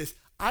fasting is this: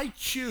 I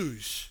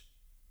choose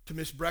to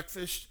miss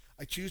breakfast.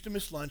 I choose to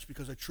miss lunch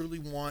because I truly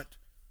want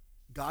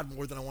God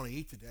more than I want to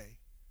eat today.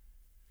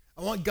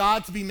 I want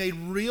God to be made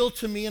real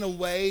to me in a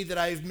way that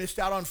I've missed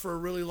out on for a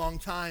really long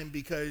time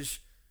because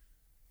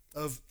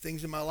of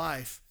things in my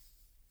life.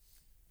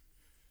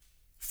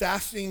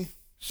 Fasting,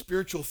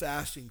 spiritual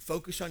fasting,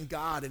 focus on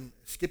God and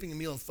skipping a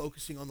meal and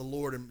focusing on the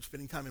Lord and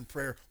spending time in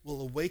prayer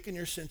will awaken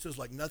your senses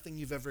like nothing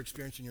you've ever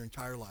experienced in your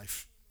entire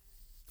life.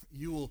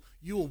 You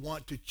will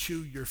want to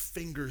chew your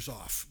fingers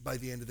off by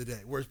the end of the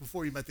day. Whereas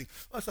before you might think,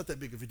 oh, it's not that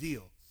big of a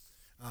deal.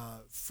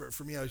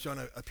 For me, I was on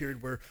a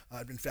period where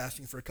I'd been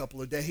fasting for a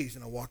couple of days,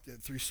 and I walked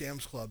through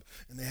Sam's Club,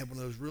 and they had one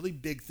of those really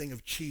big thing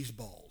of cheese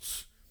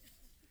balls.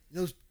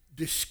 Those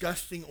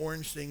disgusting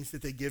orange things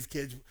that they give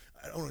kids.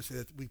 I don't want to say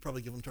that. We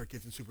probably give them to our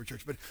kids in Super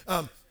Church, but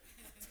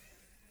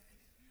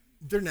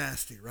they're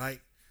nasty, right?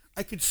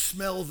 I could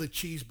smell the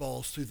cheese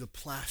balls through the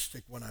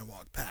plastic when I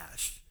walked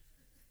past.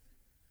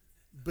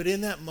 But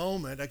in that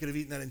moment, I could have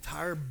eaten that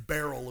entire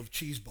barrel of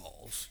cheese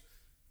balls.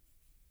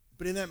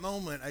 But in that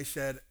moment, I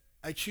said,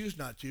 I choose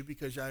not to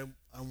because I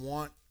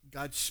want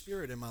God's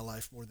Spirit in my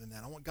life more than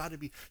that. I want God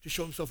to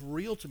show himself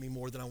real to me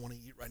more than I want to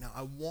eat right now.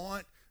 I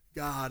want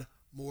God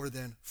more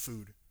than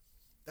food.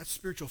 That's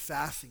spiritual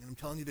fasting. And I'm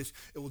telling you this,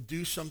 it will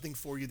do something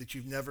for you that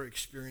you've never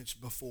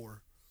experienced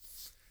before.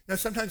 Now,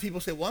 sometimes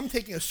people say, well, I'm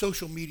taking a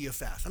social media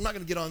fast. I'm not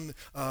going to get on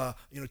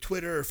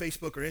Twitter or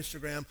Facebook or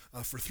Instagram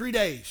for 3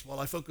 days while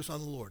I focus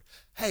on the Lord.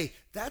 Hey,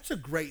 that's a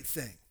great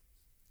thing.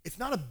 It's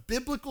not a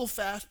biblical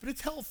fast, but it's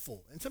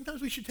helpful. And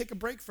sometimes we should take a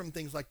break from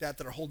things like that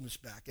are holding us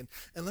back.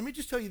 And let me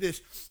just tell you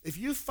this. If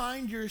you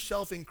find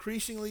yourself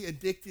increasingly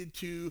addicted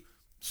to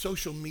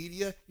social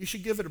media, you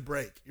should give it a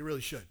break. You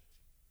really should.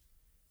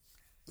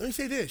 Let me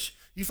say this.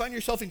 You find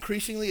yourself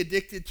increasingly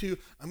addicted to,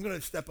 I'm going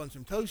to step on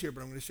some toes here,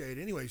 but I'm going to say it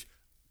anyways,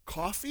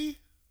 coffee?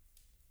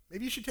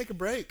 Maybe you should take a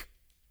break.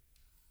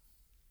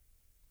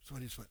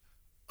 Somebody just went,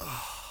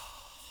 oh.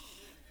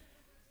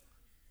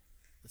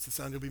 That's the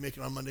sound you'll be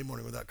making on Monday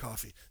morning without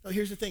coffee. Now,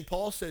 here's the thing.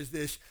 Paul says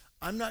this,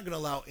 I'm not going to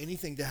allow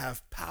anything to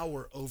have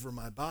power over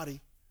my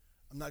body.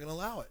 I'm not going to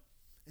allow it.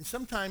 And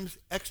sometimes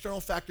external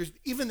factors,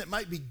 even that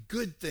might be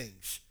good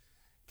things,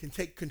 can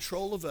take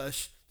control of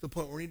us to the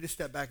point where we need to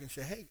step back and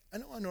say, hey, I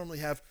know I normally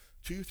have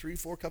 2, 3,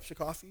 4 cups of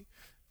coffee.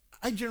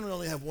 I generally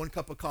only have 1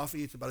 cup of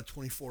coffee. It's about a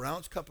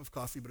 24-ounce cup of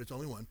coffee, but it's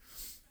only one.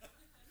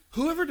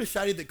 Whoever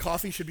decided that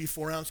coffee should be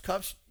 4-ounce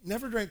cups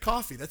never drank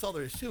coffee. That's all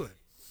there is to it.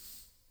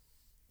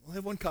 I'll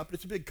have 1 cup, but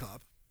it's a big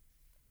cup.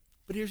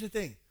 But here's the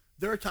thing.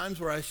 There are times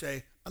where I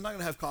say, I'm not going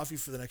to have coffee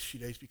for the next few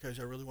days because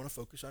I really want to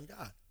focus on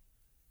God.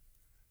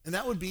 And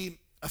that would be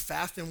a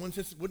fast, and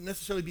wouldn't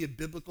necessarily be a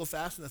biblical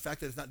fast in the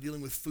fact that it's not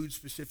dealing with food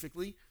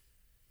specifically.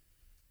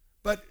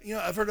 But,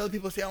 I've heard other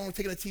people say, I'm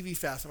taking a TV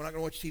fast. I'm not going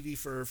to watch TV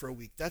for a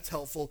week. That's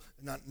helpful,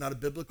 not a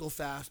biblical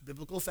fast.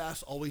 Biblical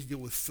fasts always deal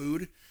with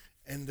food,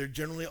 and they're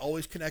generally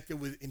always connected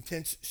with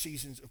intense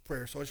seasons of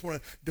prayer. So I just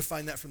want to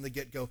define that from the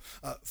get-go.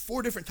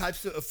 4 different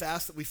types of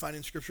fasts that we find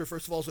in Scripture.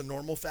 First of all is a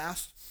normal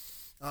fast.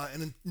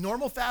 And a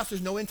normal fast,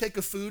 there's no intake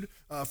of food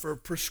for a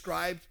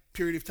prescribed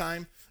period of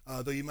time,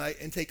 though you might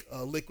intake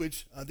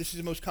liquids. This is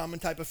the most common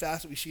type of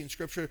fast that we see in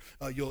Scripture.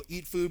 You'll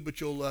eat food, but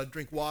you'll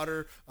drink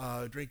water,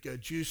 drink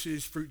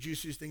juices, fruit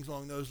juices, things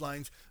along those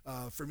lines.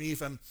 For me,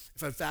 if I'm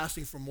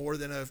fasting for more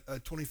than a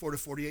 24 to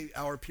 48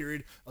 hour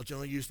period, I'll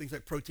generally use things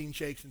like protein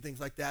shakes and things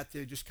like that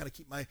to just kind of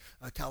keep my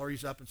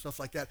calories up and stuff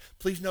like that.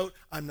 Please note,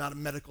 I'm not a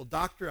medical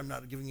doctor. I'm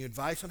not giving you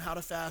advice on how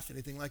to fast,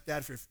 anything like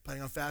that. If you're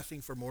planning on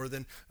fasting for more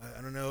than,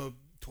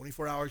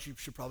 24 hours, you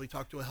should probably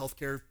talk to a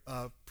healthcare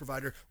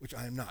provider, which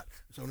I am not.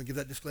 So I want to give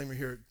that disclaimer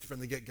here from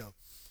the get-go.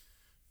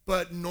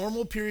 But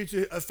normal periods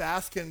of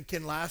fast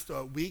can last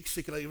weeks.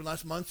 It can even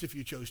last months if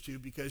you chose to,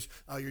 because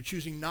you're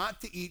choosing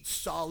not to eat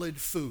solid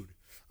food,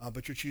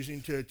 but you're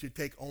choosing to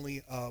take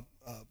only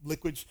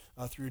liquids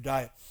through your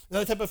diet.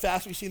 Another type of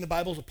fast we see in the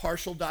Bible is a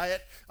partial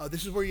diet.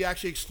 This is where you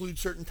actually exclude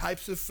certain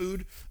types of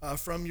food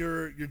from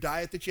your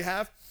diet that you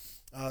have.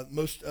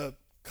 Most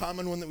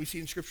common one that we see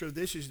in Scripture of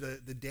this is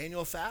the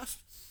Daniel fast.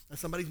 Now,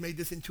 somebody's made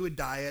this into a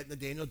diet, the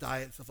Daniel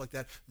diet and stuff like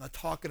that. I'm not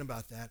talking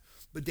about that.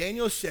 But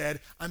Daniel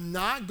said, I'm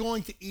not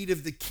going to eat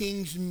of the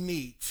king's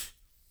meat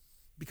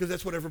because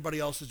that's what everybody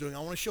else is doing. I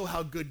want to show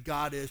how good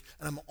God is,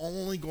 and I'm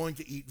only going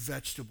to eat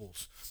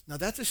vegetables. Now,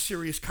 that's a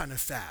serious kind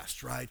of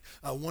fast, right?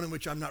 One in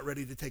which I'm not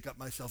ready to take up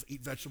myself, eat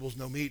vegetables,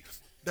 no meat.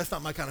 That's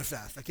not my kind of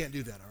fast. I can't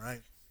do that, all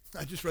right?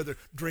 I'd just rather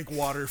drink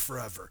water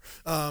forever.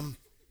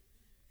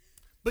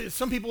 But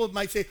some people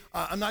might say,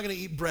 I'm not going to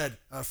eat bread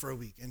for a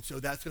week, and so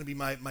that's going to be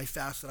my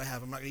fast that I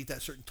have. I'm not going to eat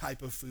that certain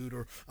type of food,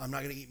 or I'm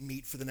not going to eat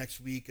meat for the next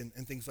week and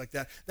things like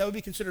that. That would be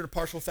considered a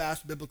partial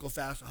fast, biblical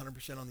fast,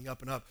 100% on the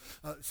up and up.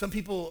 Some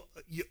people,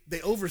 they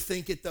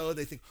overthink it, though.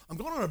 They think, I'm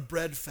going on a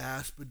bread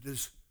fast, but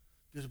does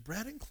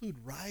bread include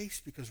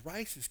rice? Because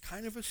rice is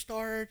kind of a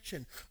starch.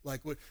 And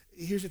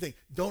here's the thing.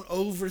 Don't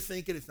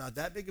overthink it. It's not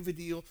that big of a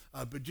deal.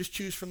 But just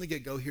choose from the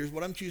get-go. Here's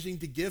what I'm choosing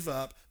to give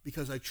up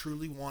because I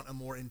truly want a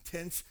more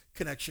intense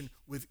connection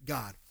with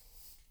God.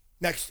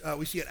 Next,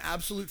 we see an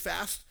absolute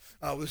fast.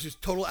 This is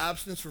total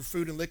abstinence from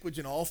food and liquids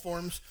in all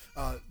forms.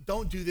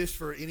 Don't do this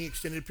for any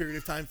extended period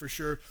of time for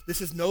sure.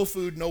 This is no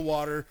food, no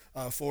water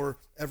for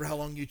ever how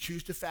long you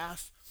choose to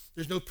fast.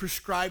 There's no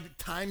prescribed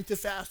time to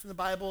fast in the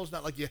Bible. It's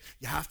not like you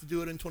have to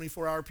do it in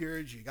 24-hour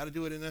periods. You got to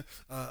do it in a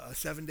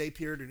 7-day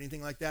period or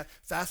anything like that.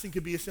 Fasting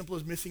could be as simple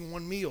as missing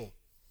one meal.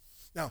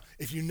 Now,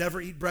 if you never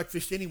eat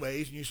breakfast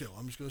anyways, and you say,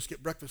 I'm just going to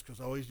skip breakfast because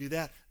I always do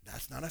that,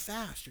 that's not a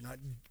fast. You're not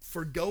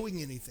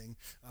forgoing anything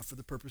for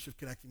the purpose of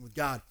connecting with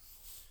God.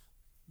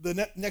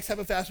 The next type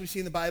of fast we see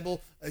in the Bible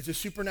is a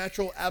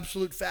supernatural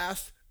absolute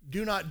fast.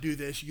 Do not do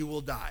this. You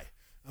will die.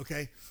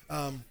 Okay?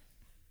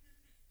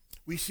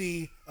 We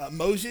see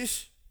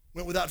Moses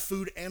went without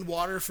food and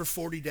water for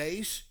 40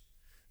 days.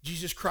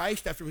 Jesus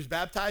Christ, after he was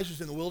baptized, was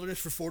in the wilderness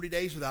for 40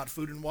 days without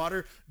food and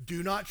water.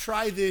 Do not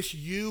try this.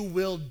 You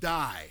will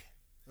die.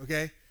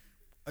 Okay?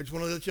 I just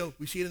want to let you know,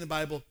 we see it in the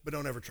Bible, but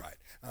don't ever try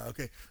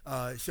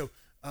it. So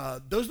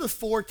those are the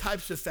 4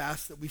 types of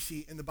fasts that we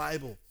see in the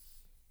Bible.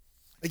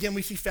 Again,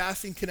 we see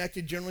fasting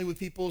connected generally with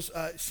people's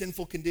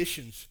sinful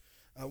conditions.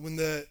 When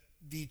the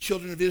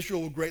children of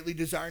Israel were greatly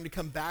desiring to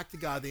come back to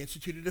God, they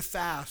instituted a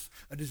fast,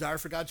 a desire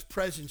for God's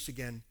presence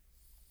again.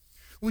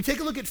 When we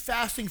take a look at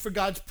fasting for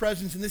God's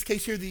presence, in this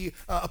case here, the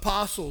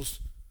apostles,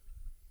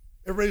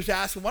 everybody was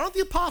asking, why don't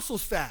the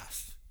apostles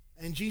fast?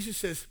 And Jesus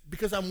says,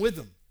 because I'm with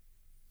them.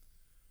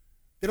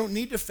 They don't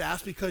need to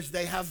fast because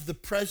they have the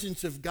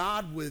presence of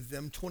God with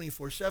them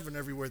 24/7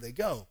 everywhere they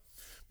go.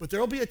 But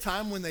there will be a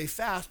time when they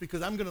fast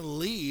because I'm going to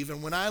leave,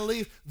 and when I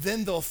leave,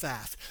 then they'll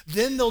fast.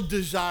 Then they'll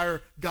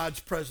desire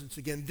God's presence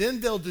again. Then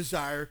they'll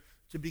desire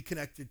to be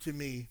connected to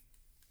me.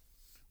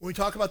 When we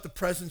talk about the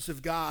presence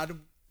of God,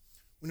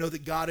 we know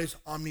that God is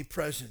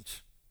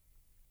omnipresent.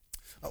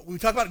 When we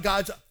talk about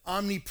God's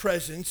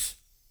omnipresence,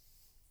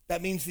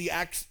 that means the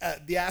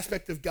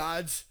aspect of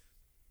God's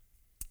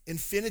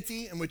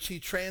infinity in which he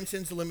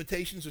transcends the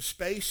limitations of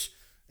space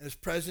and is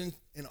present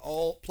in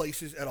all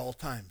places at all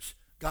times.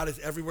 God is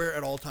everywhere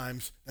at all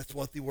times. That's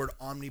what the word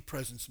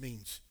omnipresence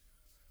means.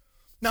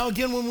 Now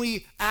again, when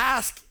we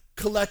ask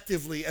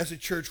collectively as a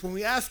church, when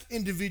we ask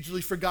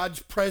individually for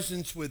God's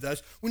presence with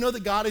us, we know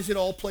that God is at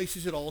all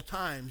places at all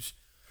times.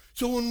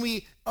 So when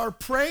we are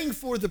praying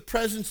for the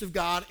presence of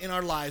God in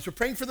our lives, we're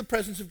praying for the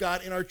presence of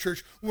God in our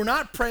church, we're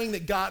not praying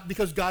that God,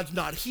 because God's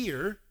not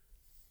here.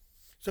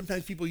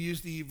 Sometimes people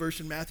use the verse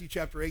in Matthew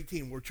chapter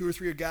 18, where 2 or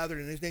 3 are gathered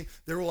in his name,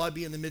 there will I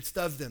be in the midst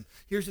of them.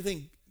 Here's the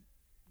thing.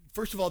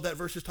 First of all, that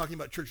verse is talking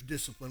about church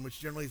discipline, which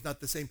generally is not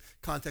the same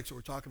context that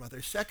we're talking about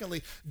there.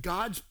 Secondly,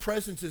 God's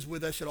presence is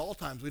with us at all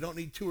times. We don't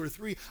need 2 or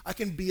 3. I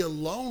can be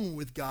alone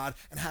with God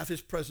and have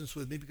his presence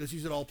with me because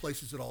he's at all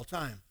places at all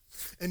time.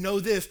 And know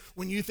this,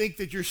 when you think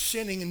that you're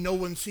sinning and no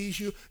one sees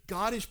you,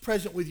 God is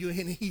present with you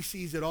and he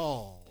sees it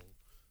all.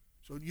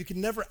 So you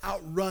can never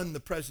outrun the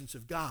presence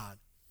of God.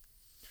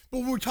 But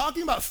when we're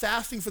talking about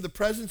fasting for the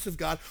presence of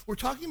God, we're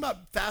talking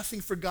about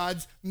fasting for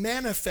God's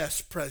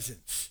manifest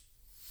presence.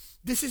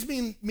 This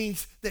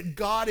means that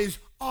God is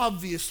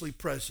obviously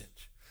present.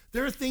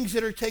 There are things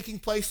that are taking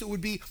place that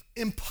would be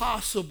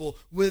impossible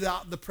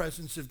without the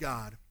presence of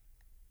God.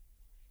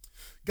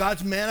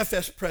 God's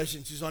manifest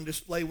presence is on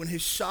display when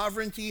his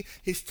sovereignty,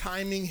 his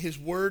timing, his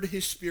word,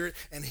 his spirit,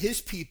 and his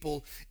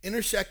people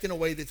intersect in a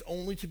way that's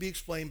only to be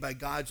explained by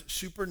God's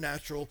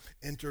supernatural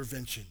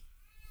intervention.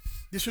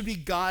 This would be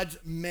God's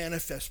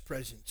manifest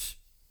presence.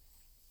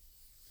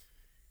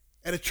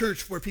 At a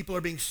church where people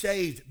are being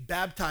saved,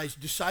 baptized,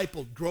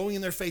 discipled, growing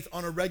in their faith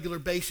on a regular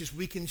basis,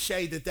 we can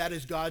say that that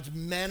is God's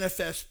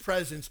manifest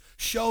presence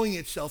showing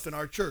itself in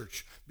our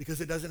church,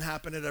 because it doesn't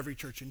happen at every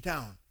church in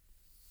town.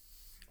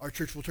 Our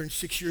church will turn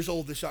 6 years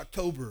old this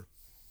October.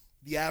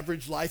 The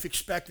average life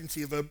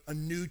expectancy of a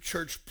new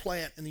church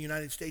plant in the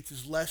United States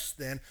is less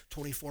than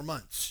 24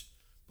 months.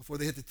 Before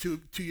they hit the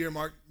two-year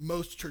mark,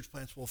 most church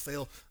plants will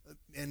fail.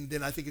 And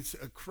then I think it's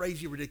a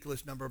crazy,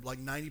 ridiculous number of like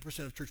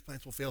 90% of church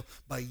plants will fail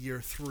by year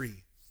 3.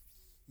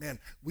 Man,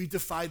 we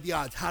defied the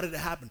odds. How did it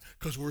happen?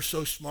 Because we're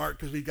so smart,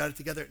 because we've got it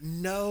together?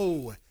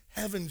 No.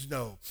 Heavens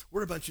no.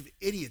 We're a bunch of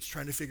idiots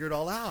trying to figure it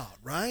all out,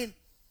 right?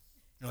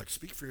 You're like,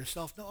 speak for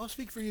yourself. No, I'll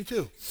speak for you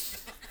too.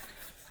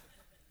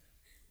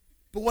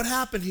 But what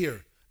happened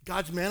here?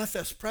 God's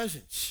manifest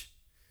presence.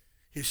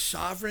 His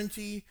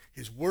sovereignty,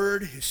 his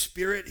word, his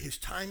spirit, his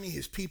timing,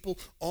 his people,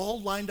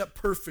 all lined up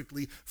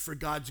perfectly for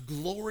God's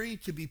glory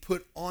to be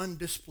put on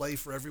display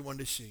for everyone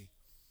to see.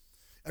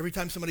 Every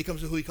time somebody comes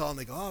to Who We Call and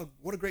they go, oh,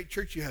 what a great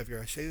church you have here,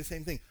 I say the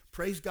same thing.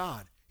 Praise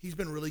God. He's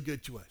been really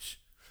good to us.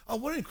 Oh,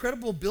 what an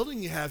incredible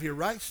building you have here,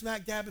 right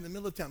smack dab in the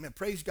middle of town. Man,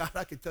 praise God,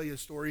 I could tell you a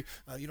story.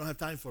 You don't have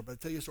time for it, but I'll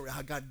tell you a story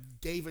how God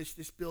gave us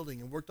this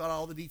building and worked out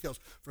all the details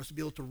for us to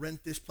be able to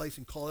rent this place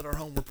and call it our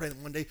home. We're praying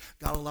that one day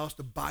God will allow us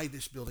to buy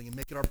this building and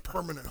make it our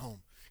permanent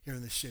home here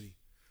in this city.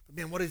 But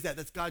man, what is that?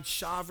 That's God's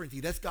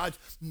sovereignty. That's God's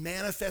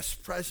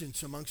manifest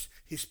presence amongst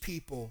his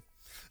people.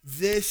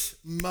 This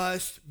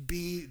must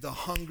be the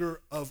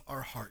hunger of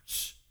our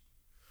hearts.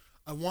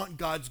 I want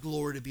God's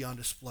glory to be on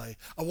display.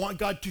 I want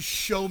God to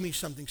show me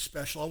something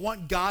special. I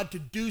want God to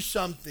do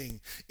something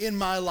in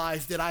my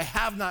life that I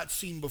have not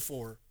seen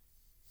before.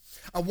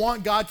 I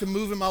want God to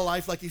move in my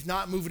life like he's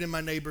not moving in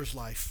my neighbor's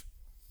life.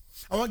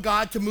 I want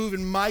God to move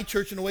in my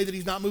church in a way that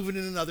he's not moving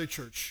in another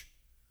church.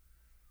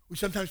 We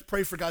sometimes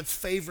pray for God's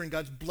favor and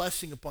God's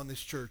blessing upon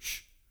this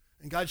church.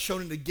 And God's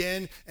shown it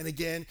again and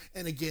again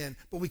and again.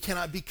 But we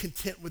cannot be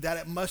content with that.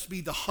 It must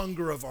be the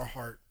hunger of our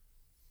heart.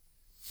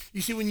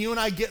 You see, when you and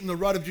I get in the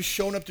rut of just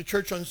showing up to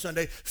church on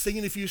Sunday,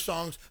 singing a few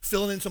songs,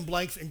 filling in some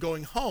blanks, and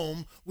going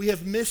home, we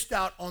have missed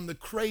out on the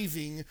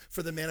craving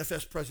for the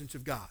manifest presence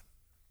of God.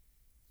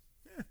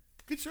 Yeah,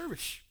 good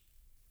service.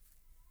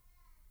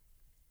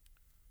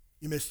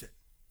 You missed it.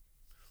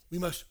 We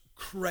must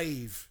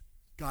crave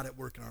God at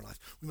work in our lives.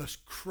 We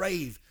must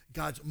crave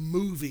God's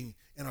moving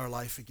in our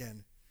life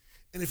again.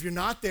 And if you're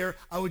not there,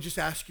 I would just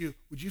ask you,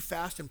 would you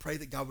fast and pray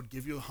that God would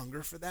give you a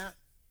hunger for that?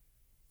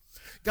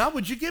 God,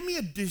 would you give me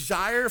a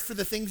desire for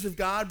the things of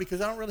God,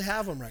 because I don't really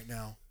have them right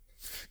now?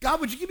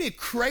 God, would you give me a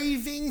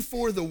craving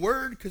for the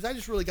word, because I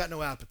just really got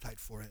no appetite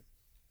for it?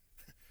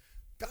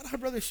 God,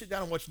 I'd rather sit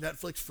down and watch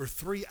Netflix for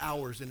 3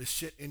 hours than to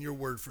sit in your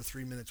word for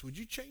 3 minutes. Would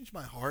you change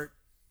my heart?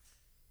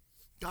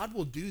 God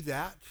will do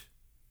that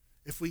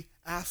if we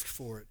ask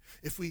for it,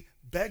 if we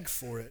beg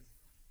for it.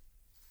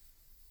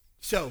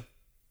 So,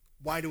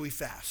 why do we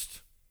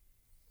fast?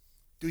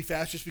 Do we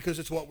fast just because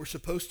it's what we're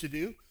supposed to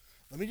do?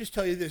 Let me just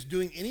tell you this,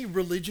 doing any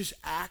religious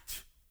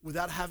act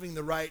without having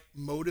the right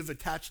motive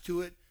attached to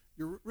it,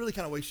 you're really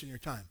kind of wasting your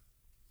time.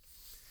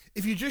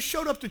 If you just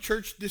showed up to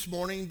church this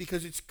morning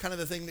because it's kind of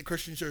the thing that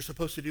Christians are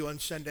supposed to do on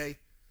Sunday,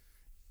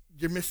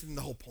 you're missing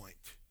the whole point.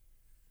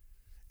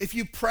 If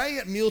you pray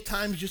at meal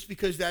times just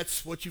because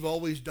that's what you've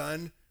always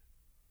done,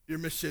 you're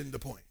missing the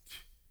point.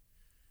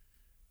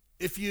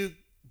 If you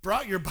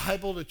brought your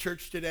Bible to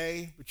church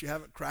today, but you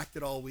haven't cracked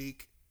it all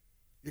week,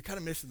 you're kind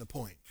of missing the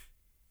point.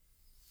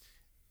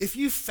 If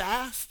you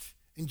fast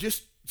and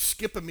just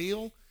skip a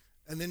meal,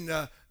 and then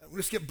I'm going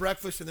to skip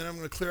breakfast, and then I'm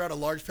going to clear out a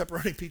large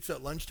pepperoni pizza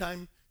at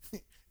lunchtime,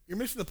 you're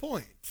missing the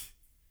point.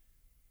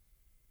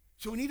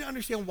 So we need to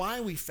understand why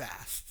we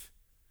fast.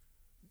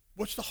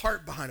 What's the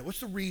heart behind it?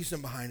 What's the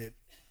reason behind it?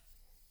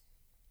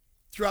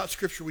 Throughout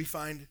Scripture, we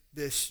find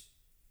this.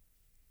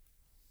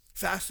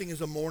 Fasting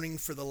is a mourning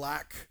for the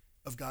lack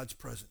of God's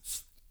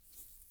presence.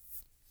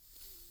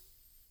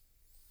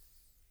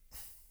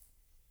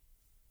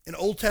 In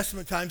Old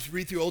Testament times, you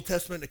read through Old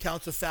Testament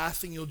accounts of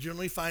fasting, you'll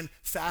generally find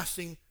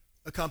fasting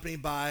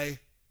accompanied by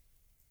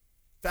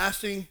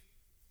fasting,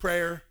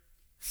 prayer,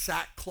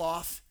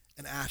 sackcloth,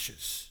 and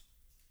ashes.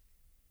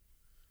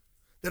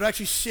 They'd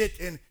actually sit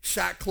in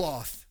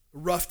sackcloth, a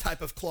rough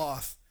type of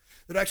cloth.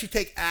 They'd actually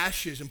take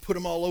ashes and put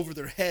them all over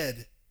their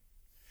head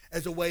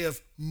as a way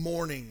of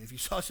mourning. If you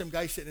saw some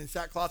guy sitting in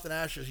sackcloth and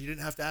ashes, you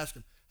didn't have to ask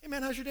him, hey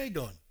man, how's your day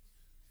going?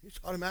 He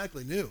just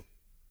automatically knew.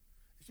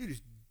 This dude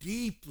is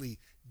deeply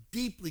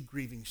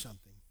grieving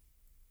something.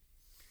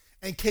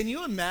 And can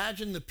you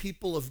imagine the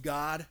people of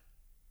God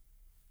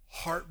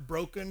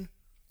heartbroken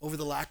over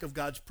the lack of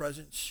God's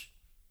presence?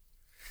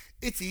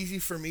 It's easy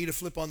for me to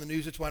flip on the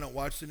news, that's why I don't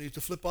watch the news,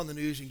 to flip on the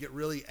news and get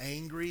really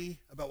angry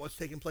about what's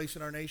taking place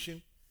in our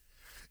nation.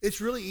 It's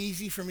really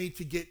easy for me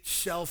to get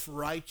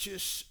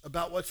self-righteous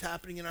about what's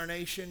happening in our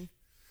nation.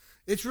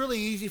 It's really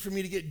easy for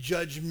me to get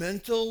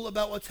judgmental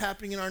about what's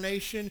happening in our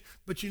nation.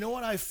 But you know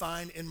what I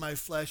find in my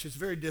flesh? It's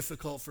very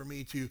difficult for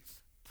me to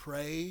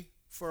pray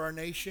for our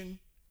nation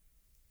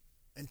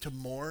and to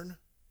mourn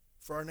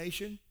for our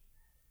nation.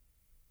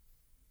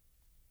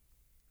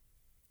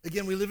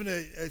 Again, we live in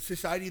a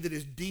society that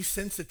is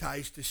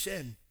desensitized to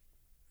sin.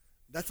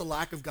 That's a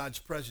lack of God's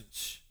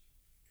presence.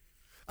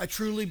 I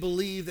truly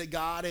believe that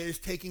God is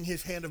taking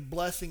his hand of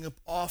blessing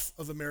off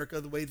of America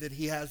the way that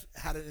he has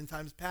had it in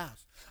times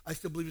past. I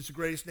still believe it's the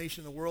greatest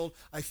nation in the world.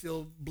 I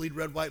still bleed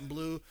red, white, and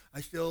blue.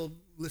 I still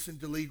listen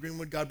to Lee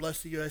Greenwood, God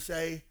bless the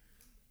USA.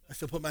 I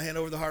still put my hand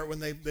over the heart when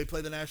they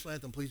play the national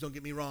anthem. Please don't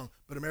get me wrong.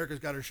 But America's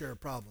got her share of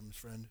problems,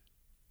 friend.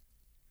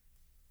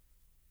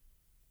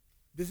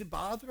 Does it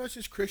bother us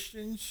as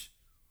Christians,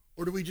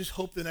 or do we just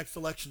hope the next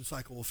election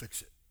cycle will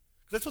fix it?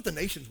 Because that's what the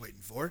nation's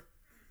waiting for.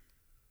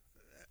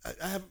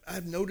 I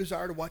have no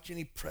desire to watch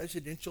any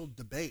presidential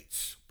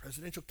debates,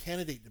 presidential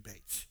candidate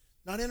debates.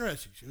 Not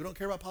interested. You don't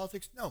care about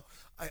politics? No.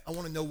 I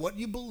want to know what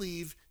you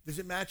believe. Does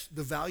it match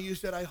the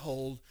values that I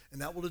hold?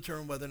 And that will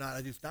determine whether or not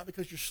I do. It's not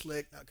because you're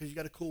slick, not because you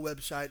got a cool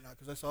website, not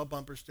because I saw a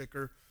bumper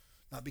sticker,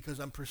 not because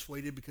I'm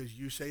persuaded because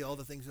you say all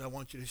the things that I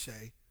want you to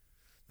say,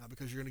 not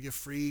because you're going to give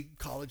free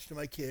college to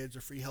my kids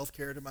or free health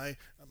care to my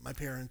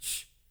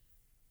parents.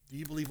 Do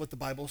you believe what the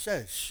Bible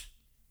says?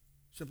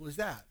 Simple as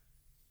that.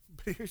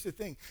 But here's the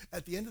thing.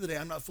 At the end of the day,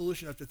 I'm not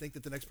foolish enough to think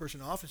that the next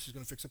person in office is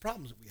going to fix the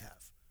problems that we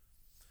have.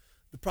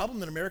 The problem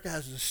that America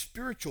has is a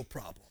spiritual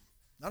problem,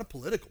 not a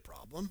political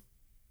problem.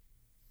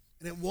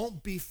 And it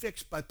won't be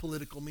fixed by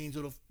political means.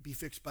 It'll be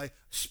fixed by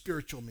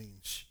spiritual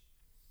means.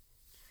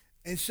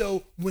 And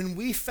so when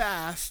we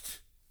fast,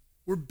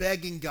 we're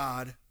begging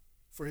God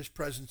for his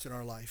presence in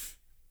our life.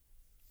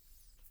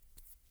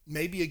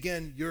 Maybe,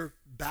 again, you're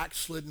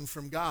backslidden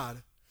from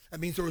God. That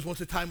means there was once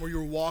a time where you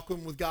were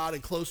walking with God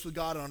and close with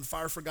God and on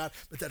fire for God,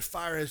 but that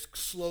fire has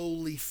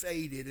slowly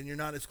faded and you're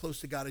not as close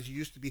to God as you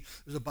used to be.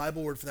 There's a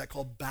Bible word for that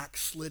called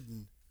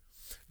backslidden.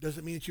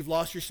 Doesn't mean that you've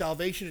lost your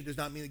salvation. It does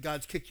not mean that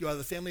God's kicked you out of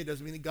the family. It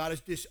doesn't mean that God has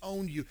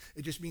disowned you.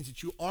 It just means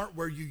that you aren't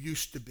where you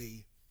used to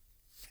be.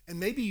 And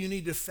maybe you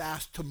need to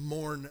fast to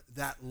mourn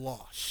that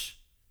loss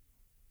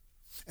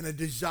and a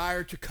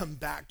desire to come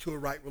back to a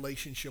right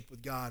relationship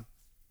with God.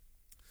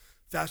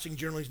 Fasting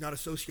generally is not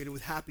associated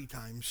with happy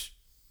times.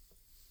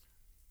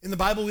 In the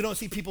Bible, we don't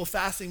see people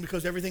fasting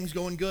because everything's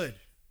going good.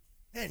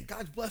 Man,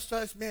 God's blessed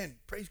us. Man,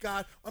 praise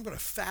God. I'm going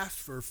to fast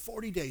for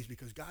 40 days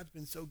because God's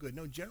been so good.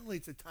 No, generally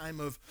it's a time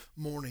of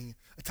mourning,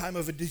 a time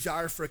of a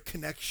desire for a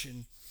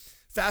connection.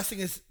 Fasting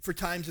is for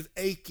times of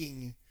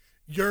aching,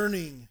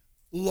 yearning,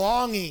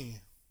 longing.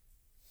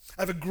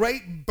 I have a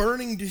great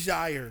burning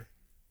desire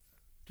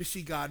to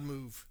see God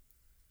move.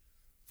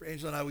 For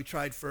Angela and I, we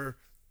tried for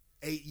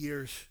 8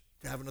 years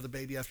to have another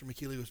baby after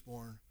McKeely was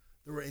born.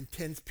 There were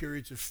intense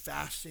periods of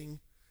fasting,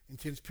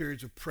 intense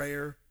periods of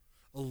prayer,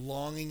 a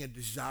longing, a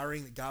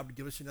desiring that God would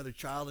give us another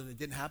child, and it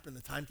didn't happen in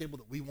the timetable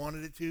that we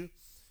wanted it to.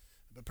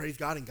 But praise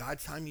God, in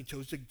God's time, he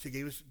chose to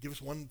give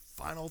us one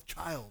final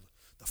child,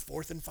 the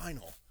fourth and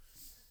final.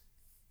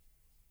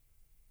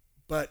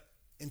 But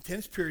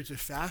intense periods of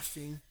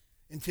fasting,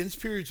 intense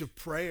periods of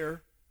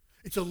prayer,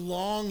 it's a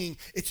longing,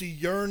 it's a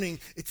yearning,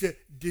 it's a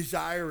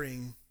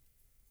desiring.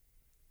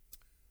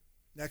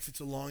 Next,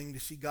 it's a longing to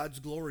see God's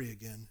glory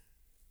again.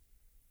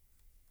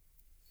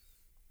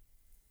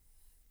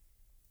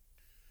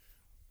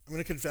 I'm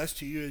going to confess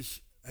to you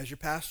as your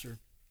pastor,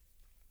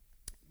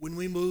 when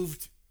we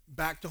moved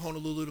back to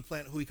Honolulu to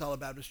plant Huikala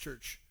Baptist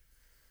Church,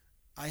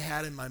 I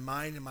had in my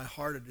mind and my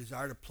heart a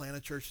desire to plant a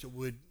church that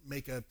would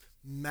make a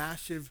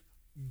massive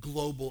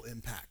global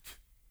impact.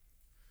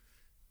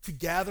 To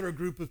gather a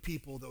group of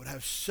people that would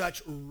have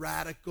such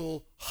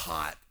radical,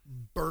 hot,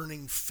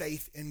 burning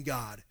faith in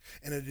God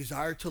and a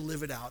desire to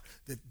live it out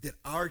that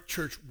our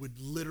church would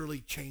literally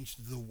change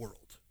the world.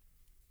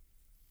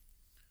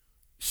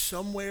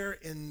 Somewhere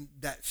in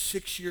that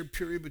 6-year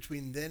period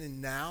between then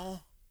and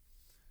now,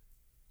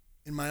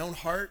 in my own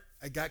heart,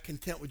 I got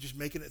content with just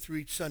making it through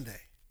each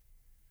Sunday.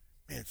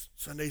 Man,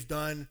 Sunday's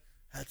done.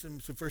 Had some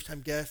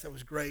first-time guests. That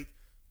was great.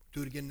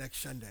 Do it again next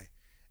Sunday.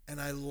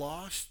 And I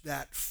lost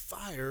that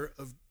fire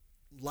of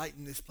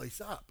lighting this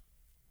place up.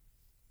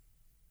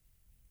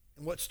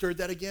 And what stirred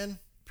that again?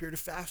 A period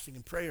of fasting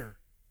and prayer.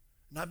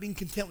 Not being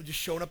content with just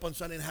showing up on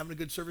Sunday and having a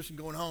good service and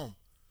going home.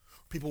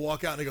 People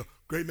walk out and they go,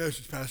 great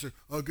message, Pastor.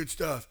 Oh, good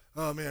stuff.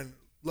 Oh, man,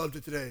 loved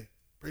it today.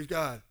 Praise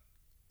God.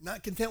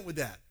 Not content with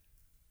that.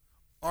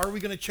 Are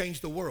we going to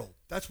change the world?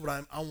 That's what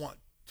I want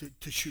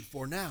to shoot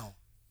for now.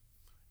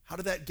 How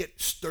did that get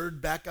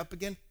stirred back up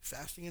again?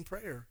 Fasting and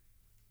prayer.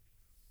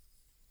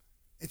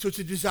 And so it's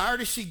a desire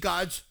to see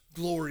God's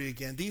glory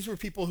again. These were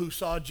people who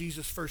saw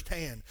Jesus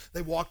firsthand.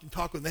 They walked and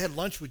talked with him. They had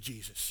lunch with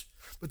Jesus.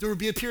 But there would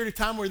be a period of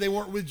time where they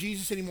weren't with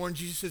Jesus anymore, and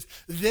Jesus says,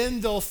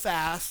 then they'll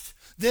fast.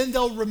 Then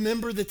they'll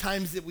remember the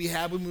times that we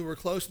had when we were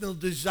close, and they'll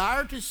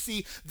desire to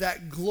see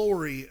that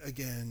glory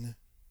again.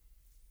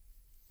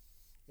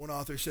 One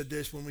author said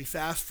this, when we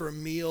fast for a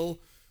meal,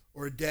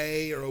 or a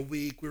day or a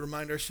week, we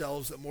remind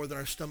ourselves that more than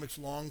our stomachs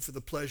long for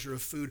the pleasure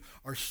of food,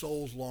 our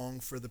souls long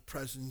for the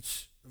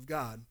presence of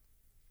God.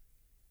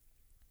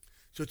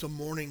 So it's a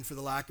mourning for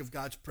the lack of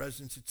God's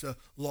presence. It's a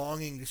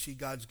longing to see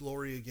God's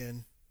glory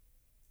again.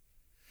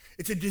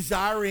 It's a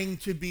desiring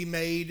to be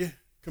made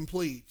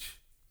complete.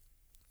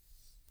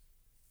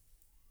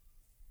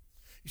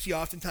 You see,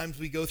 oftentimes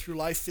we go through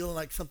life feeling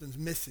like something's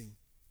missing.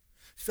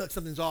 I feel like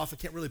something's off. I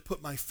can't really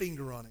put my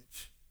finger on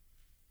it.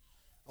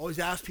 I always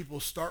ask people,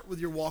 start with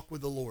your walk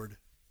with the Lord.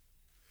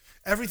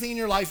 Everything in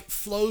your life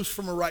flows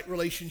from a right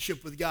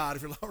relationship with God.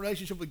 If your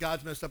relationship with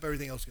God's messed up,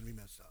 everything else is going to be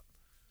messed up.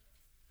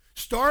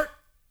 Start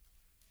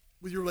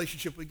with your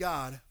relationship with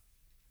God.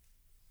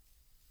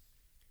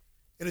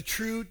 And a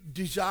true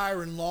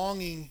desire and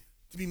longing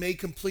to be made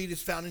complete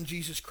is found in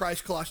Jesus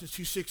Christ. Colossians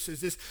 2:6 says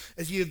this,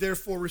 as ye have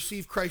therefore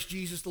received Christ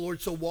Jesus the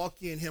Lord, so walk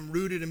ye in him,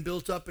 rooted and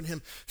built up in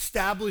him,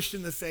 established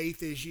in the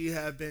faith as ye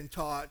have been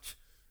taught,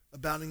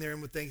 abounding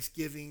therein with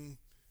thanksgiving.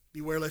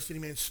 Beware lest any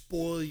man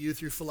spoil you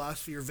through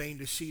philosophy or vain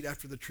deceit,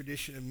 after the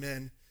tradition of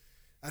men,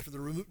 after the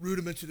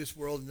rudiments of this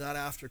world, and not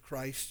after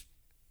Christ.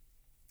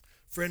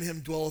 For in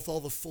him dwelleth all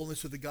the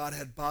fullness of the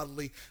Godhead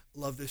bodily.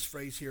 Love this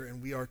phrase here,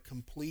 and we are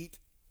complete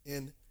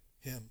in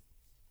him,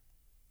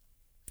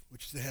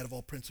 which is the head of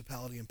all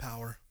principality and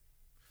power.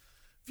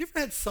 Have you ever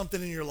had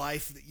something in your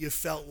life that you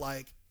felt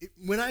like,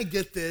 when I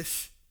get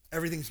this,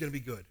 everything's going to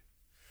be good?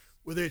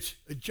 Whether it's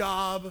a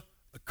job,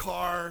 a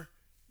car,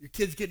 your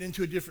kids getting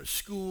into a different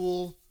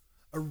school,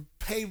 a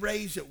pay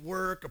raise at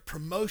work, a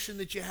promotion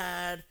that you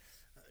had,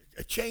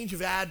 a change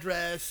of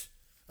address,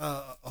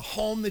 a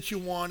home that you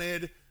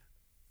wanted,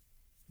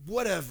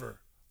 whatever.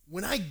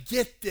 When I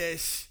get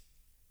this,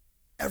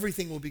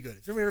 everything will be good.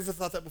 Has anybody ever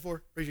thought that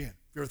before? Raise your hand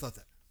if you ever thought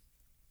that.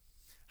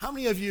 How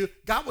many of you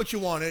got what you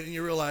wanted and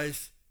you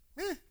realized,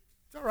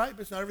 it's all right,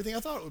 but it's not everything I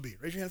thought it would be?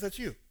 Raise your hand if that's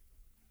you.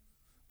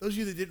 Those of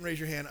you that didn't raise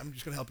your hand, I'm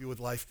just going to help you with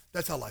life.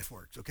 That's how life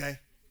works, okay?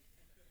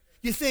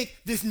 You think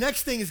this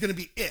next thing is going to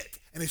be it.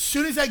 And as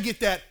soon as I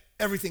get that,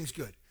 everything's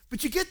good.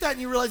 But you get that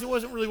and you realize it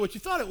wasn't really what you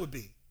thought it would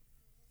be.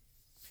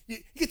 You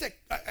get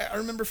that. I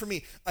remember for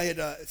me, I had,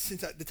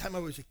 since the time I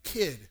was a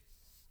kid,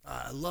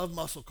 I love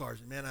muscle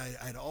cars. And man, I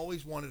had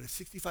always wanted a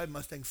 65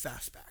 Mustang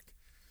Fastback.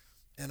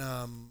 And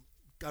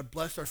God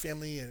blessed our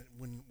family, and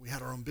when we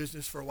had our own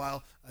business for a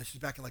while, this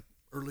was back in like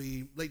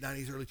late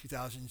 90s, early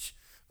 2000s,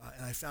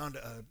 and I found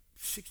a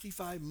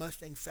 65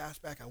 Mustang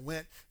Fastback. I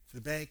went to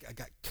the bank. I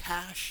got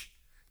cash.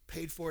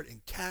 Paid for it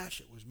in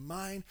cash. It was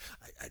mine.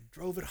 I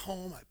drove it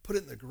home. I put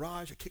it in the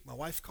garage. I kicked my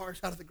wife's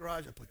cars out of the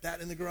garage. I put that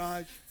in the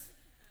garage.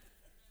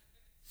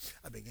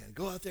 I began to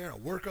go out there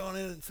and work on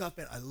it and stuff,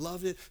 and I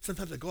loved it.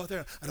 Sometimes I'd go out there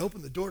and I'd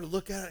open the door to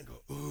look at it and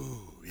go,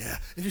 ooh, yeah,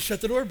 and just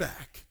shut the door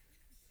back.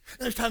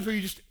 And there's times where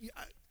you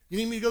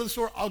need me to go to the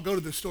store? I'll go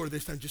to the store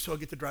this time just so I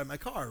get to drive my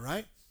car,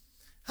 right?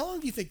 How long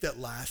do you think that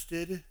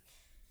lasted?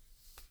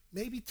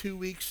 Maybe 2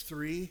 weeks,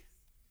 3.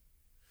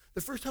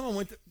 The first time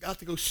I got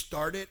to go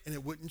start it, and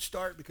it wouldn't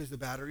start because the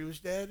battery was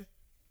dead.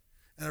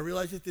 And I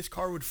realized that this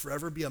car would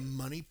forever be a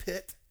money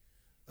pit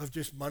of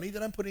just money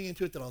that I'm putting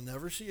into it that I'll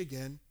never see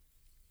again.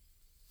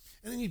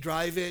 And then you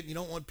drive it, and you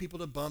don't want people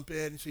to bump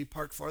it, and so you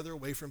park farther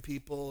away from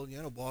people, and you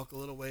have to walk a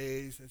little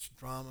ways. That's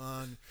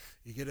drama. And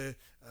you get an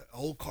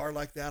old car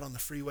like that on the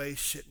freeway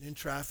sitting in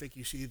traffic.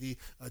 You see the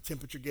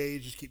temperature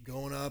gauge just keep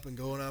going up and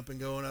going up and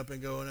going up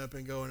and going up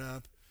and going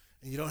up.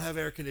 And you don't have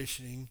air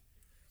conditioning.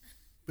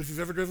 But if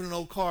you've ever driven an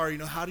old car, you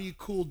know, how do you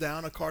cool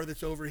down a car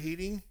that's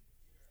overheating?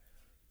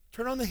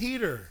 Turn on the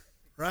heater,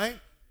 right?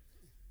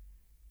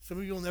 Some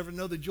of you will never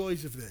know the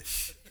joys of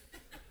this.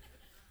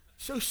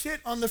 So sit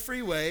on the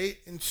freeway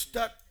and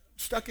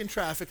stuck in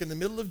traffic in the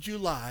middle of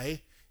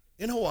July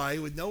in Hawaii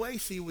with no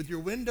AC, with your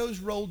windows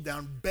rolled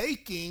down,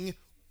 baking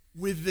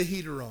with the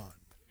heater on.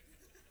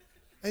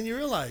 And you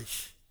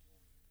realize,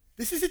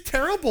 this is a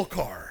terrible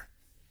car.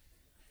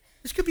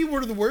 This could be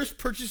one of the worst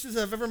purchases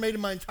I've ever made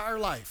in my entire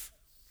life.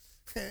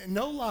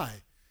 No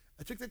lie.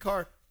 I took the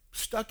car,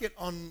 stuck it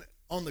on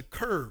the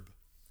curb,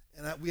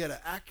 and we had an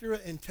Acura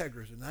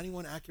Integra, a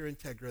 91 Acura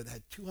Integra that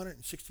had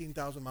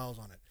 216,000 miles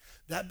on it.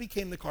 That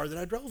became the car that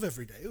I drove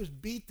every day. It was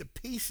beat to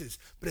pieces,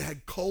 but it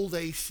had cold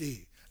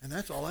AC, and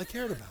that's all I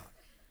cared about.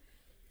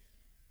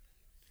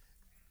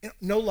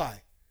 No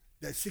lie.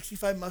 That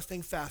 65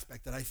 Mustang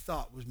Fastback that I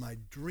thought was my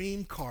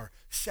dream car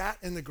sat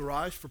in the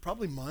garage for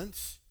probably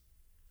months.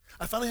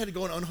 I finally had to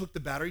go and unhook the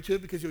battery to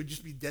it because it would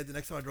just be dead the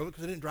next time I drove it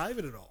because I didn't drive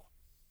it at all.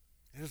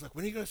 And it was like,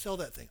 when are you going to sell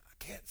that thing?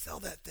 I can't sell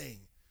that thing.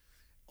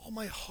 All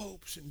my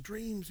hopes and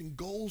dreams and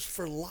goals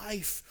for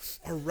life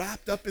are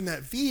wrapped up in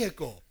that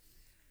vehicle.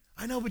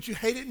 I know, but you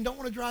hate it and don't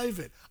want to drive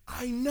it.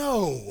 I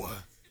know.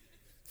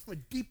 I'm a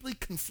deeply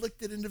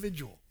conflicted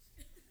individual.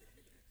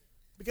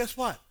 But guess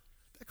what?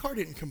 That car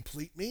didn't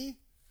complete me.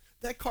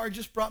 That car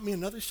just brought me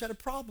another set of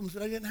problems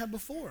that I didn't have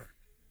before.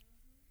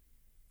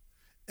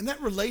 And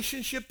that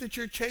relationship that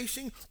you're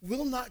chasing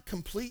will not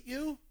complete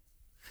you.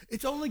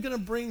 It's only going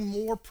to bring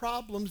more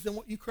problems than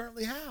what you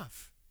currently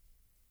have.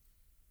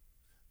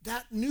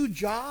 That new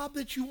job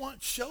that you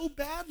want so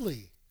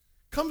badly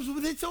comes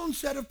with its own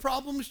set of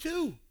problems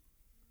too.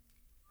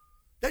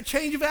 That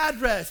change of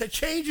address, that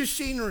change of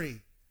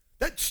scenery,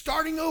 that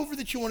starting over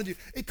that you want to do,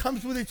 it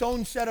comes with its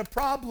own set of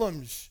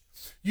problems.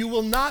 You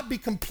will not be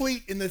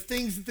complete in the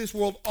things that this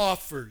world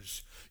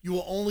offers. You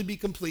will only be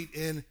complete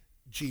in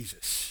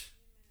Jesus.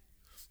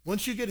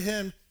 Once you get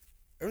him,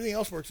 everything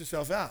else works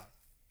itself out.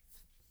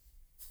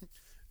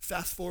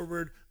 Fast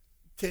forward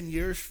 10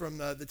 years from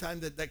the time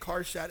that that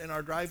car sat in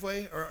our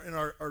driveway or in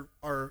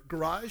our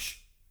garage.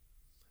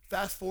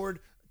 Fast forward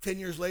 10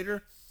 years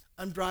later,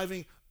 I'm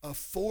driving a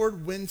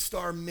Ford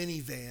Windstar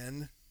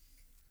minivan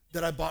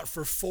that I bought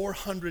for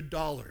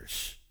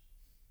 $400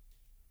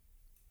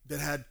 that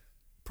had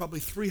probably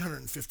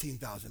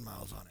 315,000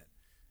 miles on it.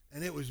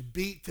 And it was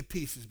beat to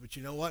pieces, but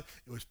you know what?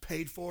 It was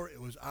paid for, it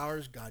was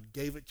ours, God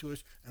gave it to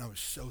us, and I was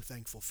so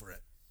thankful for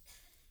it.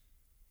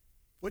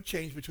 What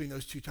changed between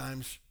those two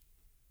times?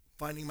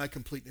 Finding my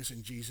completeness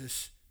in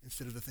Jesus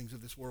instead of the things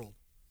of this world.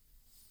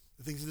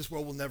 The things of this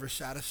world will never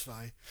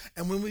satisfy.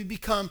 And when we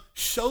become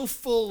so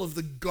full of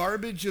the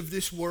garbage of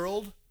this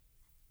world,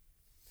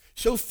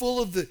 so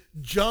full of the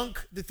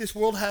junk that this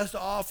world has to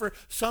offer,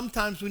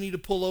 sometimes we need to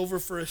pull over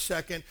for a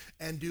second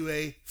and do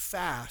a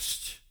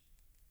fast.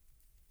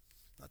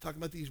 I'm not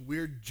talking about these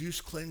weird juice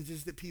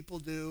cleanses that people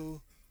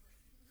do.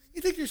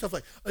 You think to yourself,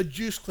 like, a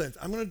juice cleanse.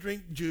 I'm going to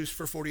drink juice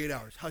for 48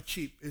 hours. How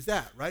cheap is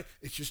that, right?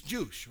 It's just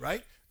juice,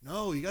 right?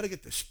 No, you got to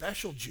get the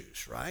special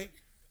juice, right?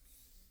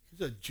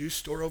 There's a juice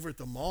store over at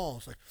the mall.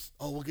 It's like,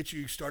 oh, we'll get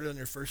you started on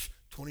your first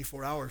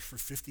 24 hours for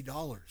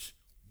 $50.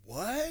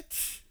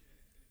 What?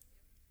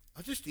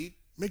 I'll just eat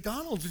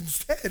McDonald's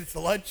instead. It's a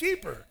lot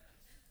cheaper.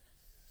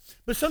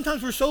 But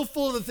sometimes we're so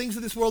full of the things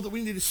of this world that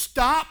we need to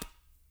stop,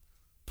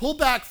 pull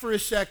back for a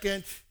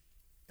second,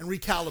 and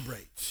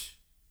recalibrate.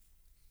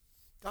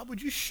 God,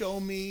 would you show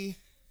me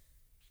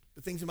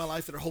the things in my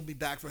life that are holding me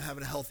back from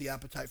having a healthy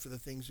appetite for the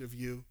things of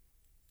you?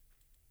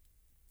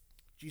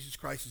 Jesus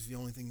Christ is the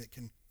only thing that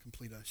can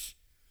complete us.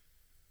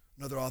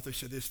 Another author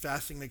said this: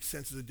 fasting makes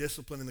sense as a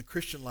discipline in the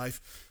Christian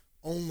life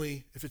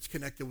only if it's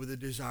connected with a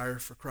desire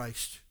for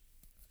Christ.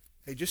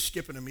 Hey, just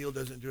skipping a meal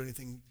doesn't do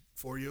anything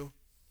for you.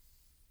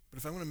 But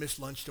if I'm going to miss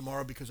lunch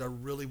tomorrow because I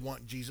really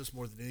want Jesus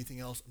more than anything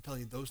else, I'm telling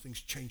you, those things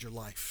change your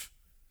life.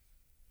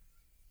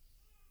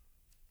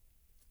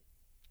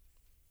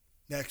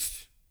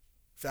 Next,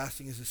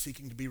 fasting is a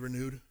seeking to be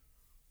renewed.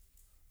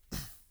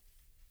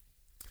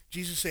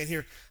 Jesus is saying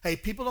here, hey,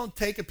 people don't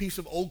take a piece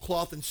of old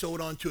cloth and sew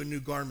it onto a new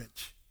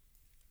garment.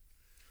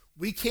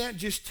 We can't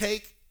just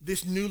take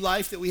this new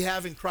life that we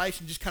have in Christ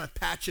and just kind of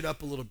patch it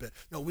up a little bit.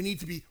 No, we need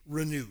to be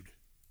renewed.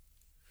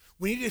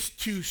 We need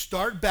to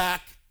start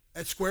back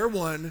at square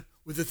one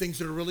with the things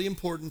that are really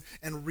important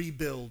and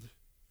rebuild.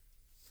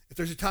 If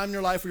there's a time in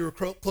your life where you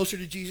were closer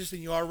to Jesus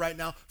than you are right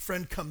now,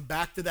 friend, come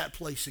back to that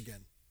place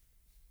again.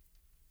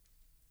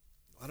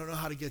 I don't know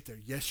how to get there.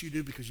 Yes, you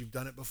do, because you've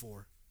done it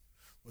before.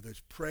 Whether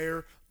it's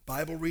prayer,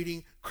 Bible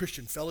reading,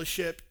 Christian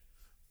fellowship,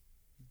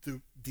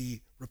 the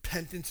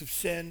repentance of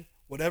sin,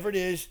 whatever it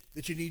is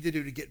that you need to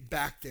do to get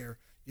back there,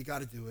 you got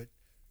to do it.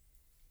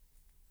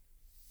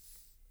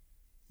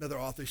 Another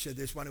author said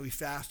this: why do we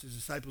fast as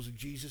disciples of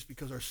Jesus?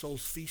 Because our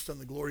souls feast on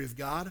the glory of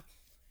God.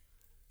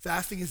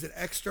 Fasting is an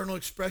external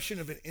expression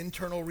of an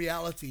internal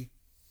reality.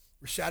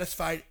 We're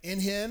satisfied in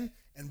him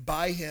and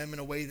by him in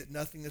a way that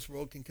nothing this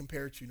world can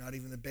compare to, not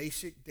even the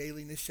basic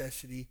daily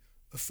necessity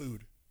of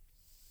food.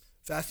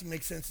 Fasting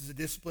makes sense as a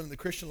discipline in the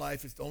Christian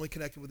life. It's only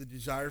connected with a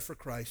desire for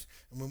Christ.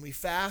 And when we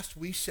fast,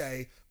 we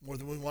say, more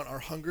than we want our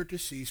hunger to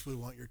cease, we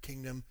want your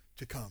kingdom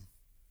to come.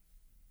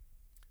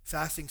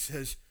 Fasting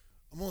says,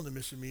 I'm willing to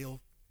miss a meal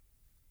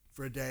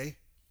for a day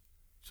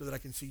so that I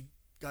can see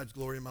God's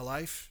glory in my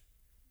life.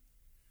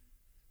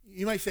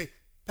 You might say,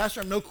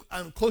 Pastor,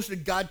 I'm closer to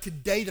God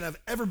today than I've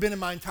ever been in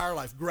my entire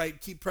life.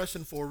 Great, keep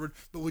pressing forward.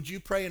 But would you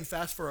pray and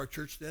fast for our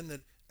church then,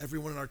 that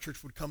everyone in our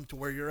church would come to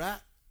where you're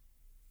at?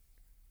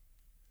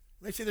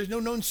 You might say, there's no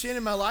known sin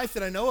in my life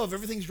that I know of.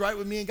 Everything's right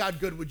with me and God.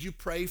 Good. Would you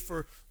pray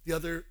for the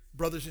other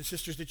brothers and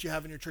sisters that you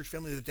have in your church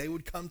family, that they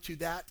would come to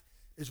that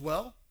as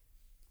well?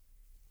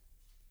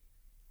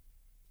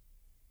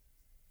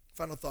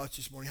 Final thoughts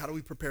this morning. How do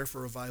we prepare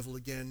for revival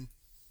again?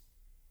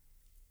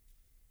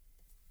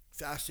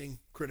 Fasting,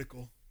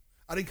 critical.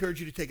 I'd encourage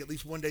you to take at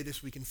least one day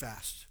this week and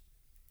fast.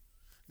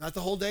 Not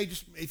the whole day,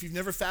 just if you've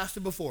never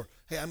fasted before.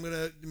 Hey, I'm going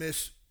to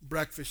miss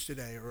breakfast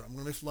today, or I'm going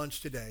to miss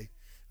lunch today,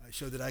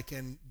 so that I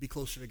can be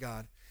closer to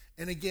God.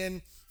 And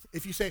again,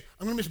 if you say,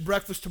 I'm going to miss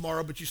breakfast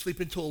tomorrow, but you sleep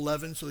until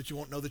 11 so that you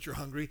won't know that you're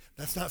hungry,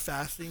 that's not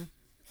fasting.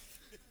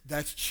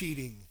 That's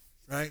cheating,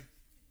 right?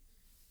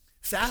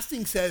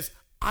 Fasting says,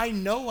 I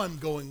know I'm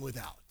going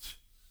without.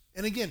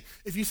 And again,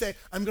 if you say,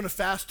 I'm going to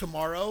fast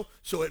tomorrow,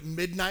 so at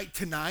midnight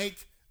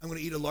tonight, I'm going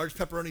to eat a large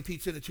pepperoni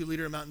pizza and a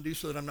 2-liter of Mountain Dew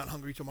so that I'm not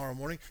hungry tomorrow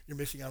morning, you're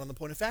missing out on the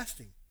point of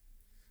fasting.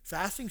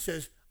 Fasting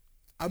says,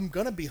 I'm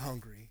going to be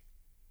hungry,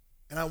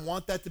 and I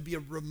want that to be a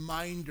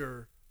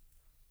reminder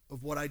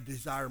of what I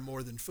desire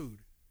more than food.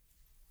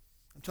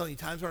 I'm telling you,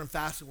 times where I'm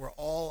fasting where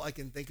all I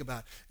can think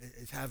about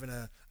is having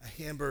a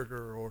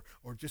hamburger or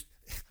just,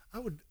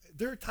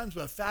 There are times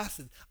when I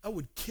fasted, I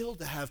would kill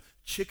to have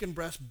chicken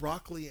breast,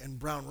 broccoli, and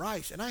brown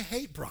rice, and I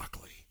hate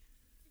broccoli.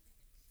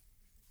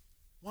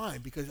 Why?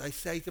 Because I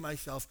say to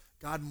myself,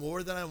 God,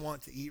 more than I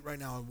want to eat right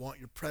now, I want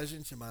your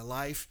presence in my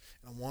life,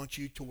 and I want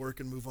you to work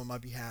and move on my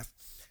behalf.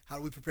 How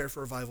do we prepare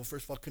for revival?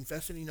 First of all,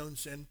 confess any known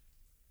sin.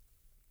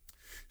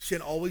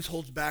 Sin always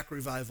holds back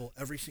revival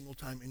every single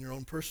time in your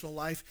own personal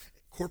life,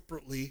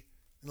 corporately,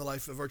 in the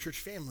life of our church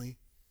family.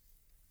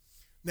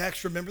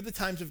 Next, remember the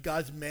times of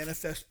God's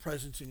manifest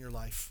presence in your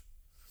life.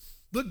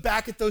 Look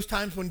back at those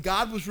times when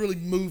God was really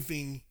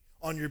moving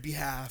on your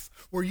behalf,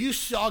 where you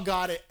saw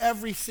God at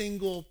every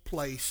single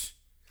place.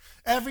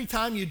 Every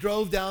time you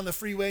drove down the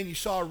freeway and you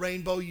saw a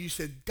rainbow, you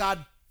said,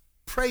 God,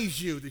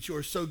 praise you that you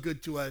are so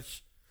good to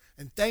us.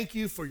 And thank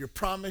you for your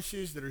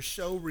promises that are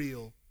so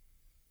real.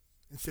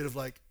 Instead of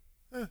like,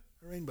 a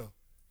rainbow.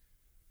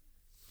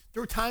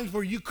 There were times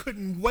where you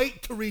couldn't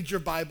wait to read your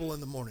Bible in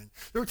the morning.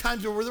 There were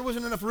times where there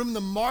wasn't enough room in the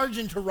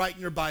margin to write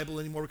in your Bible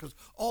anymore because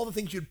all the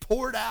things you'd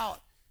poured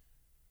out.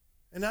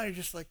 And now you're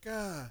just like,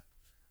 I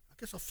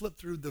guess I'll flip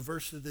through the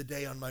verse of the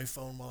day on my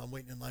phone while I'm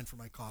waiting in line for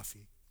my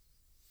coffee.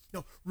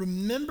 No,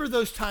 remember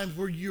those times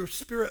where your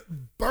spirit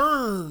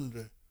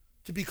burned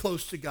to be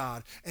close to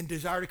God and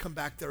desire to come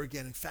back there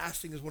again. And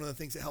fasting is one of the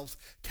things that helps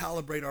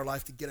calibrate our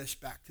life to get us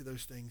back to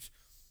those things.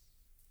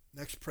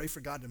 Next, pray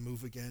for God to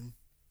move again.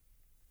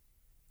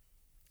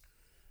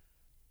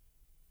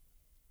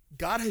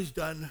 God has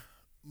done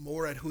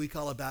more at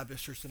Huikala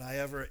Baptist Church than I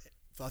ever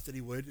thought that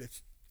he would.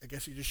 I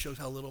guess it just shows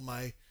how little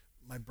my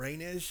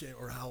brain is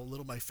or how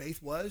little my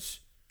faith was.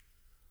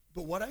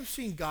 But what I've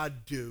seen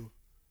God do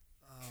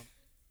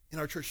in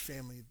our church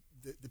family,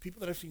 the people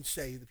that I've seen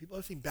saved, the people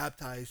I've seen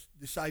baptized,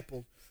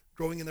 discipled,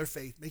 growing in their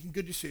faith, making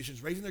good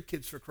decisions, raising their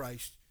kids for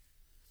Christ,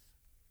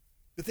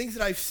 the things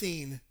that I've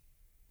seen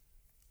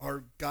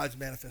are God's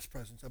manifest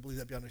presence. I believe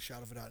that beyond a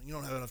shadow of a doubt. And you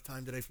don't have enough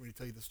time today for me to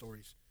tell you the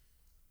stories.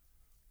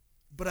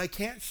 But I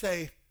can't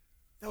say,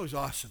 that was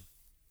awesome.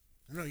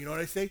 No, you know what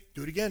I say?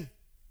 Do it again.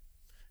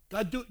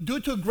 God, do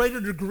it to a greater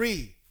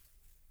degree.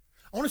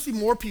 I want to see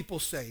more people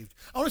saved.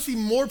 I want to see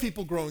more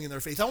people growing in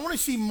their faith. I want to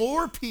see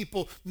more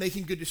people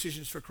making good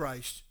decisions for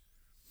Christ.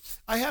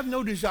 I have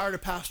no desire to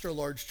pastor a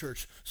large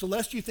church. So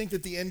lest you think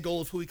that the end goal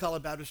of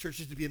Huikala Baptist Church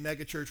is to be a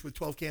mega church with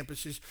 12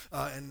 campuses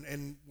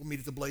and we'll meet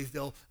at the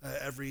Blaisdell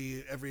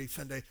every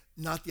Sunday,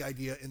 not the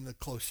idea in the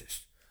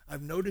closest. I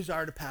have no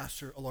desire to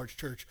pastor a large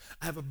church.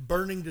 I have a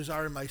burning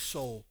desire in my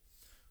soul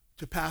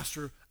to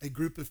pastor a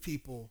group of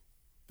people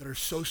that are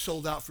so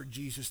sold out for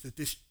Jesus that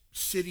this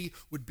city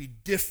would be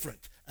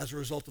different as a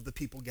result of the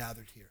people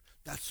gathered here.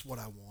 That's what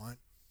I want.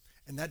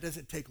 And that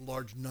doesn't take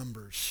large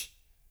numbers.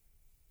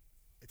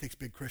 It takes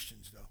big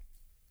Christians, though.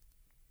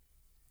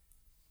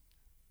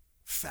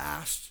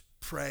 Fast,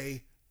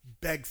 pray,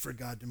 beg for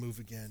God to move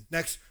again.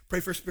 Next,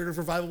 pray for a spirit of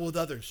revival with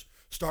others.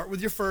 Start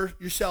with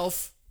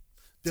yourself,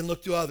 then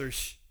look to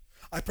others.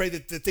 I pray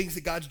that the things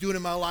that God's doing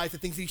in my life, the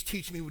things he's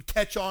teaching me would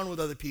catch on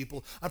with other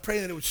people. I'm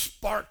praying that it would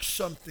spark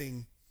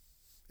something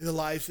in the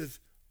lives of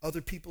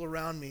other people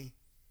around me.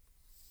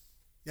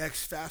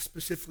 Next, fast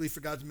specifically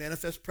for God's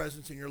manifest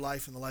presence in your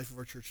life and the life of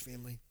our church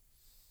family.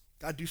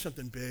 God, do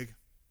something big.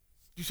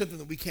 Do something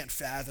that we can't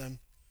fathom.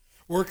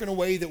 Work in a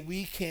way that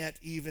we can't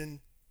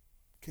even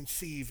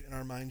conceive in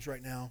our minds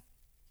right now.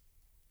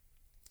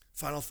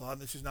 Final thought,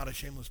 and this is not a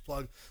shameless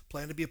plug,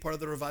 plan to be a part of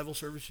the revival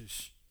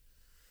services.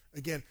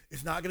 Again,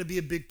 it's not going to be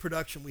a big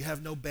production. We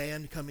have no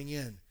band coming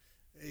in.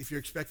 If you're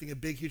expecting a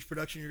big, huge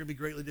production, you're going to be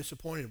greatly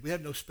disappointed. We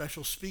have no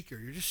special speaker.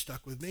 You're just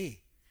stuck with me.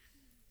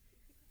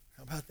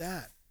 How about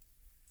that?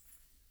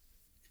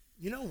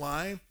 You know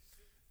why?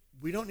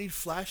 We don't need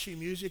flashy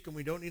music and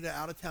we don't need an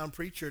out-of-town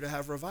preacher to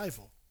have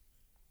revival.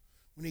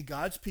 We need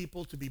God's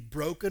people to be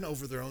broken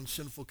over their own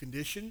sinful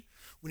condition.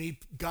 We need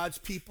God's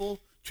people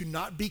to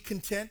not be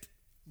content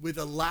with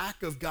a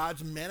lack of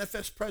God's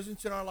manifest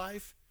presence in our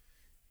life,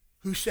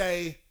 who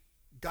say,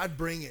 God,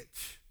 bring it.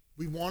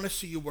 We want to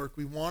see you work.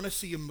 We want to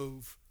see you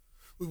move.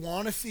 We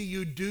want to see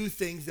you do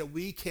things that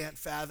we can't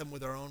fathom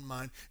with our own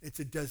mind. It's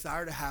a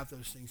desire to have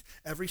those things.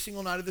 Every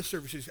single night of the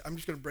services, I'm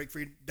just going to break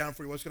down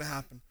for you what's going to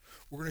happen.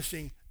 We're going to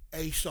sing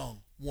a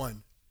song,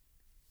 one.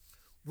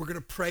 We're going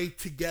to pray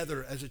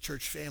together as a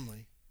church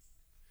family.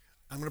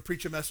 I'm going to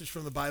preach a message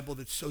from the Bible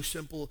that's so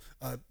simple,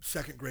 a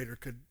second grader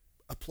could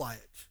apply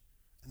it.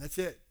 And that's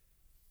it.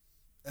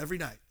 Every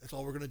night, that's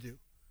all we're going to do.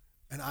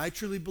 And I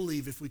truly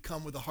believe if we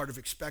come with a heart of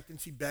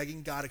expectancy,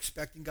 begging God,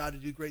 expecting God to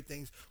do great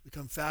things, we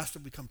come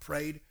fasted, we come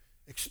prayed,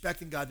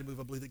 expecting God to move,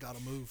 I believe that God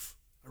will move.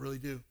 I really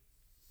do.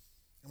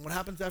 And what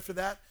happens after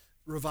that?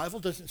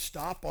 Revival doesn't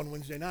stop on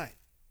Wednesday night.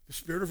 The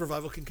spirit of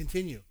revival can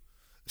continue.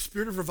 The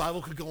spirit of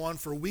revival could go on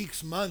for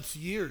weeks, months,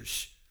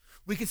 years.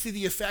 We could see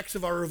the effects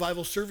of our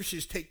revival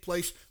services take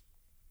place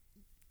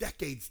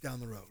decades down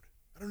the road.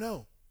 I don't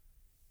know.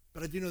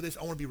 But I do know this,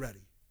 I want to be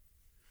ready.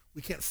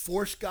 We can't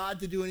force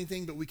God to do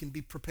anything, but we can be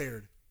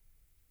prepared.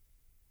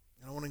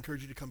 And I want to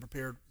encourage you to come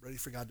prepared, ready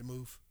for God to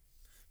move.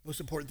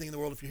 Most important thing in the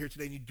world, if you're here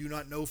today and you do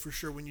not know for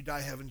sure when you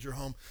die, heaven's your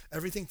home.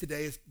 Everything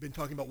today has been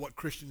talking about what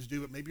Christians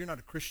do, but maybe you're not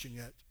a Christian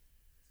yet.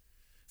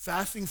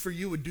 Fasting for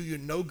you would do you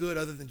no good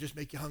other than just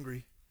make you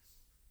hungry.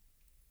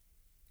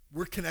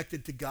 We're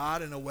connected to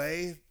God in a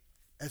way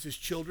as his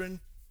children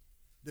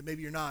that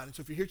maybe you're not. And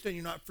so if you're here today and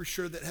you're not for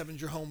sure that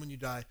heaven's your home when you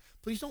die,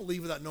 please don't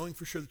leave without knowing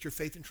for sure that your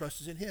faith and trust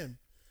is in him.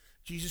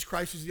 Jesus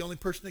Christ is the only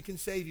person that can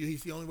save you.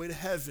 He's the only way to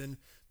heaven.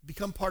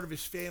 Become part of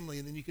his family,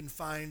 and then you can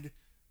find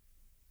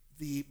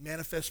the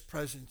manifest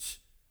presence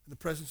and the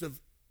presence of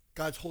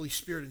God's Holy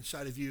Spirit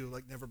inside of you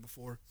like never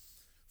before.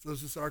 For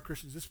those of us that are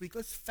Christians this week,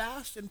 let's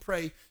fast and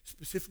pray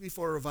specifically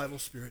for a revival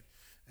spirit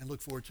and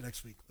look forward to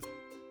next week.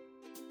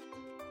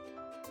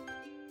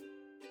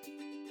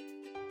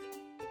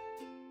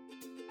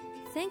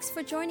 Thanks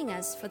for joining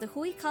us for the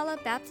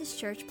Huikala Baptist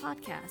Church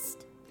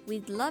podcast.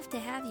 We'd love to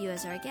have you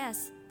as our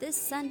guest this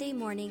Sunday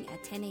morning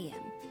at 10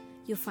 a.m.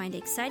 You'll find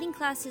exciting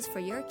classes for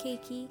your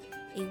keiki,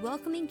 a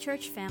welcoming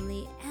church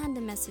family, and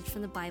a message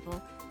from the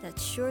Bible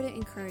that's sure to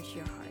encourage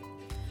your heart.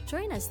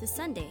 Join us this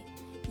Sunday.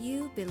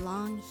 You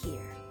belong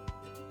here.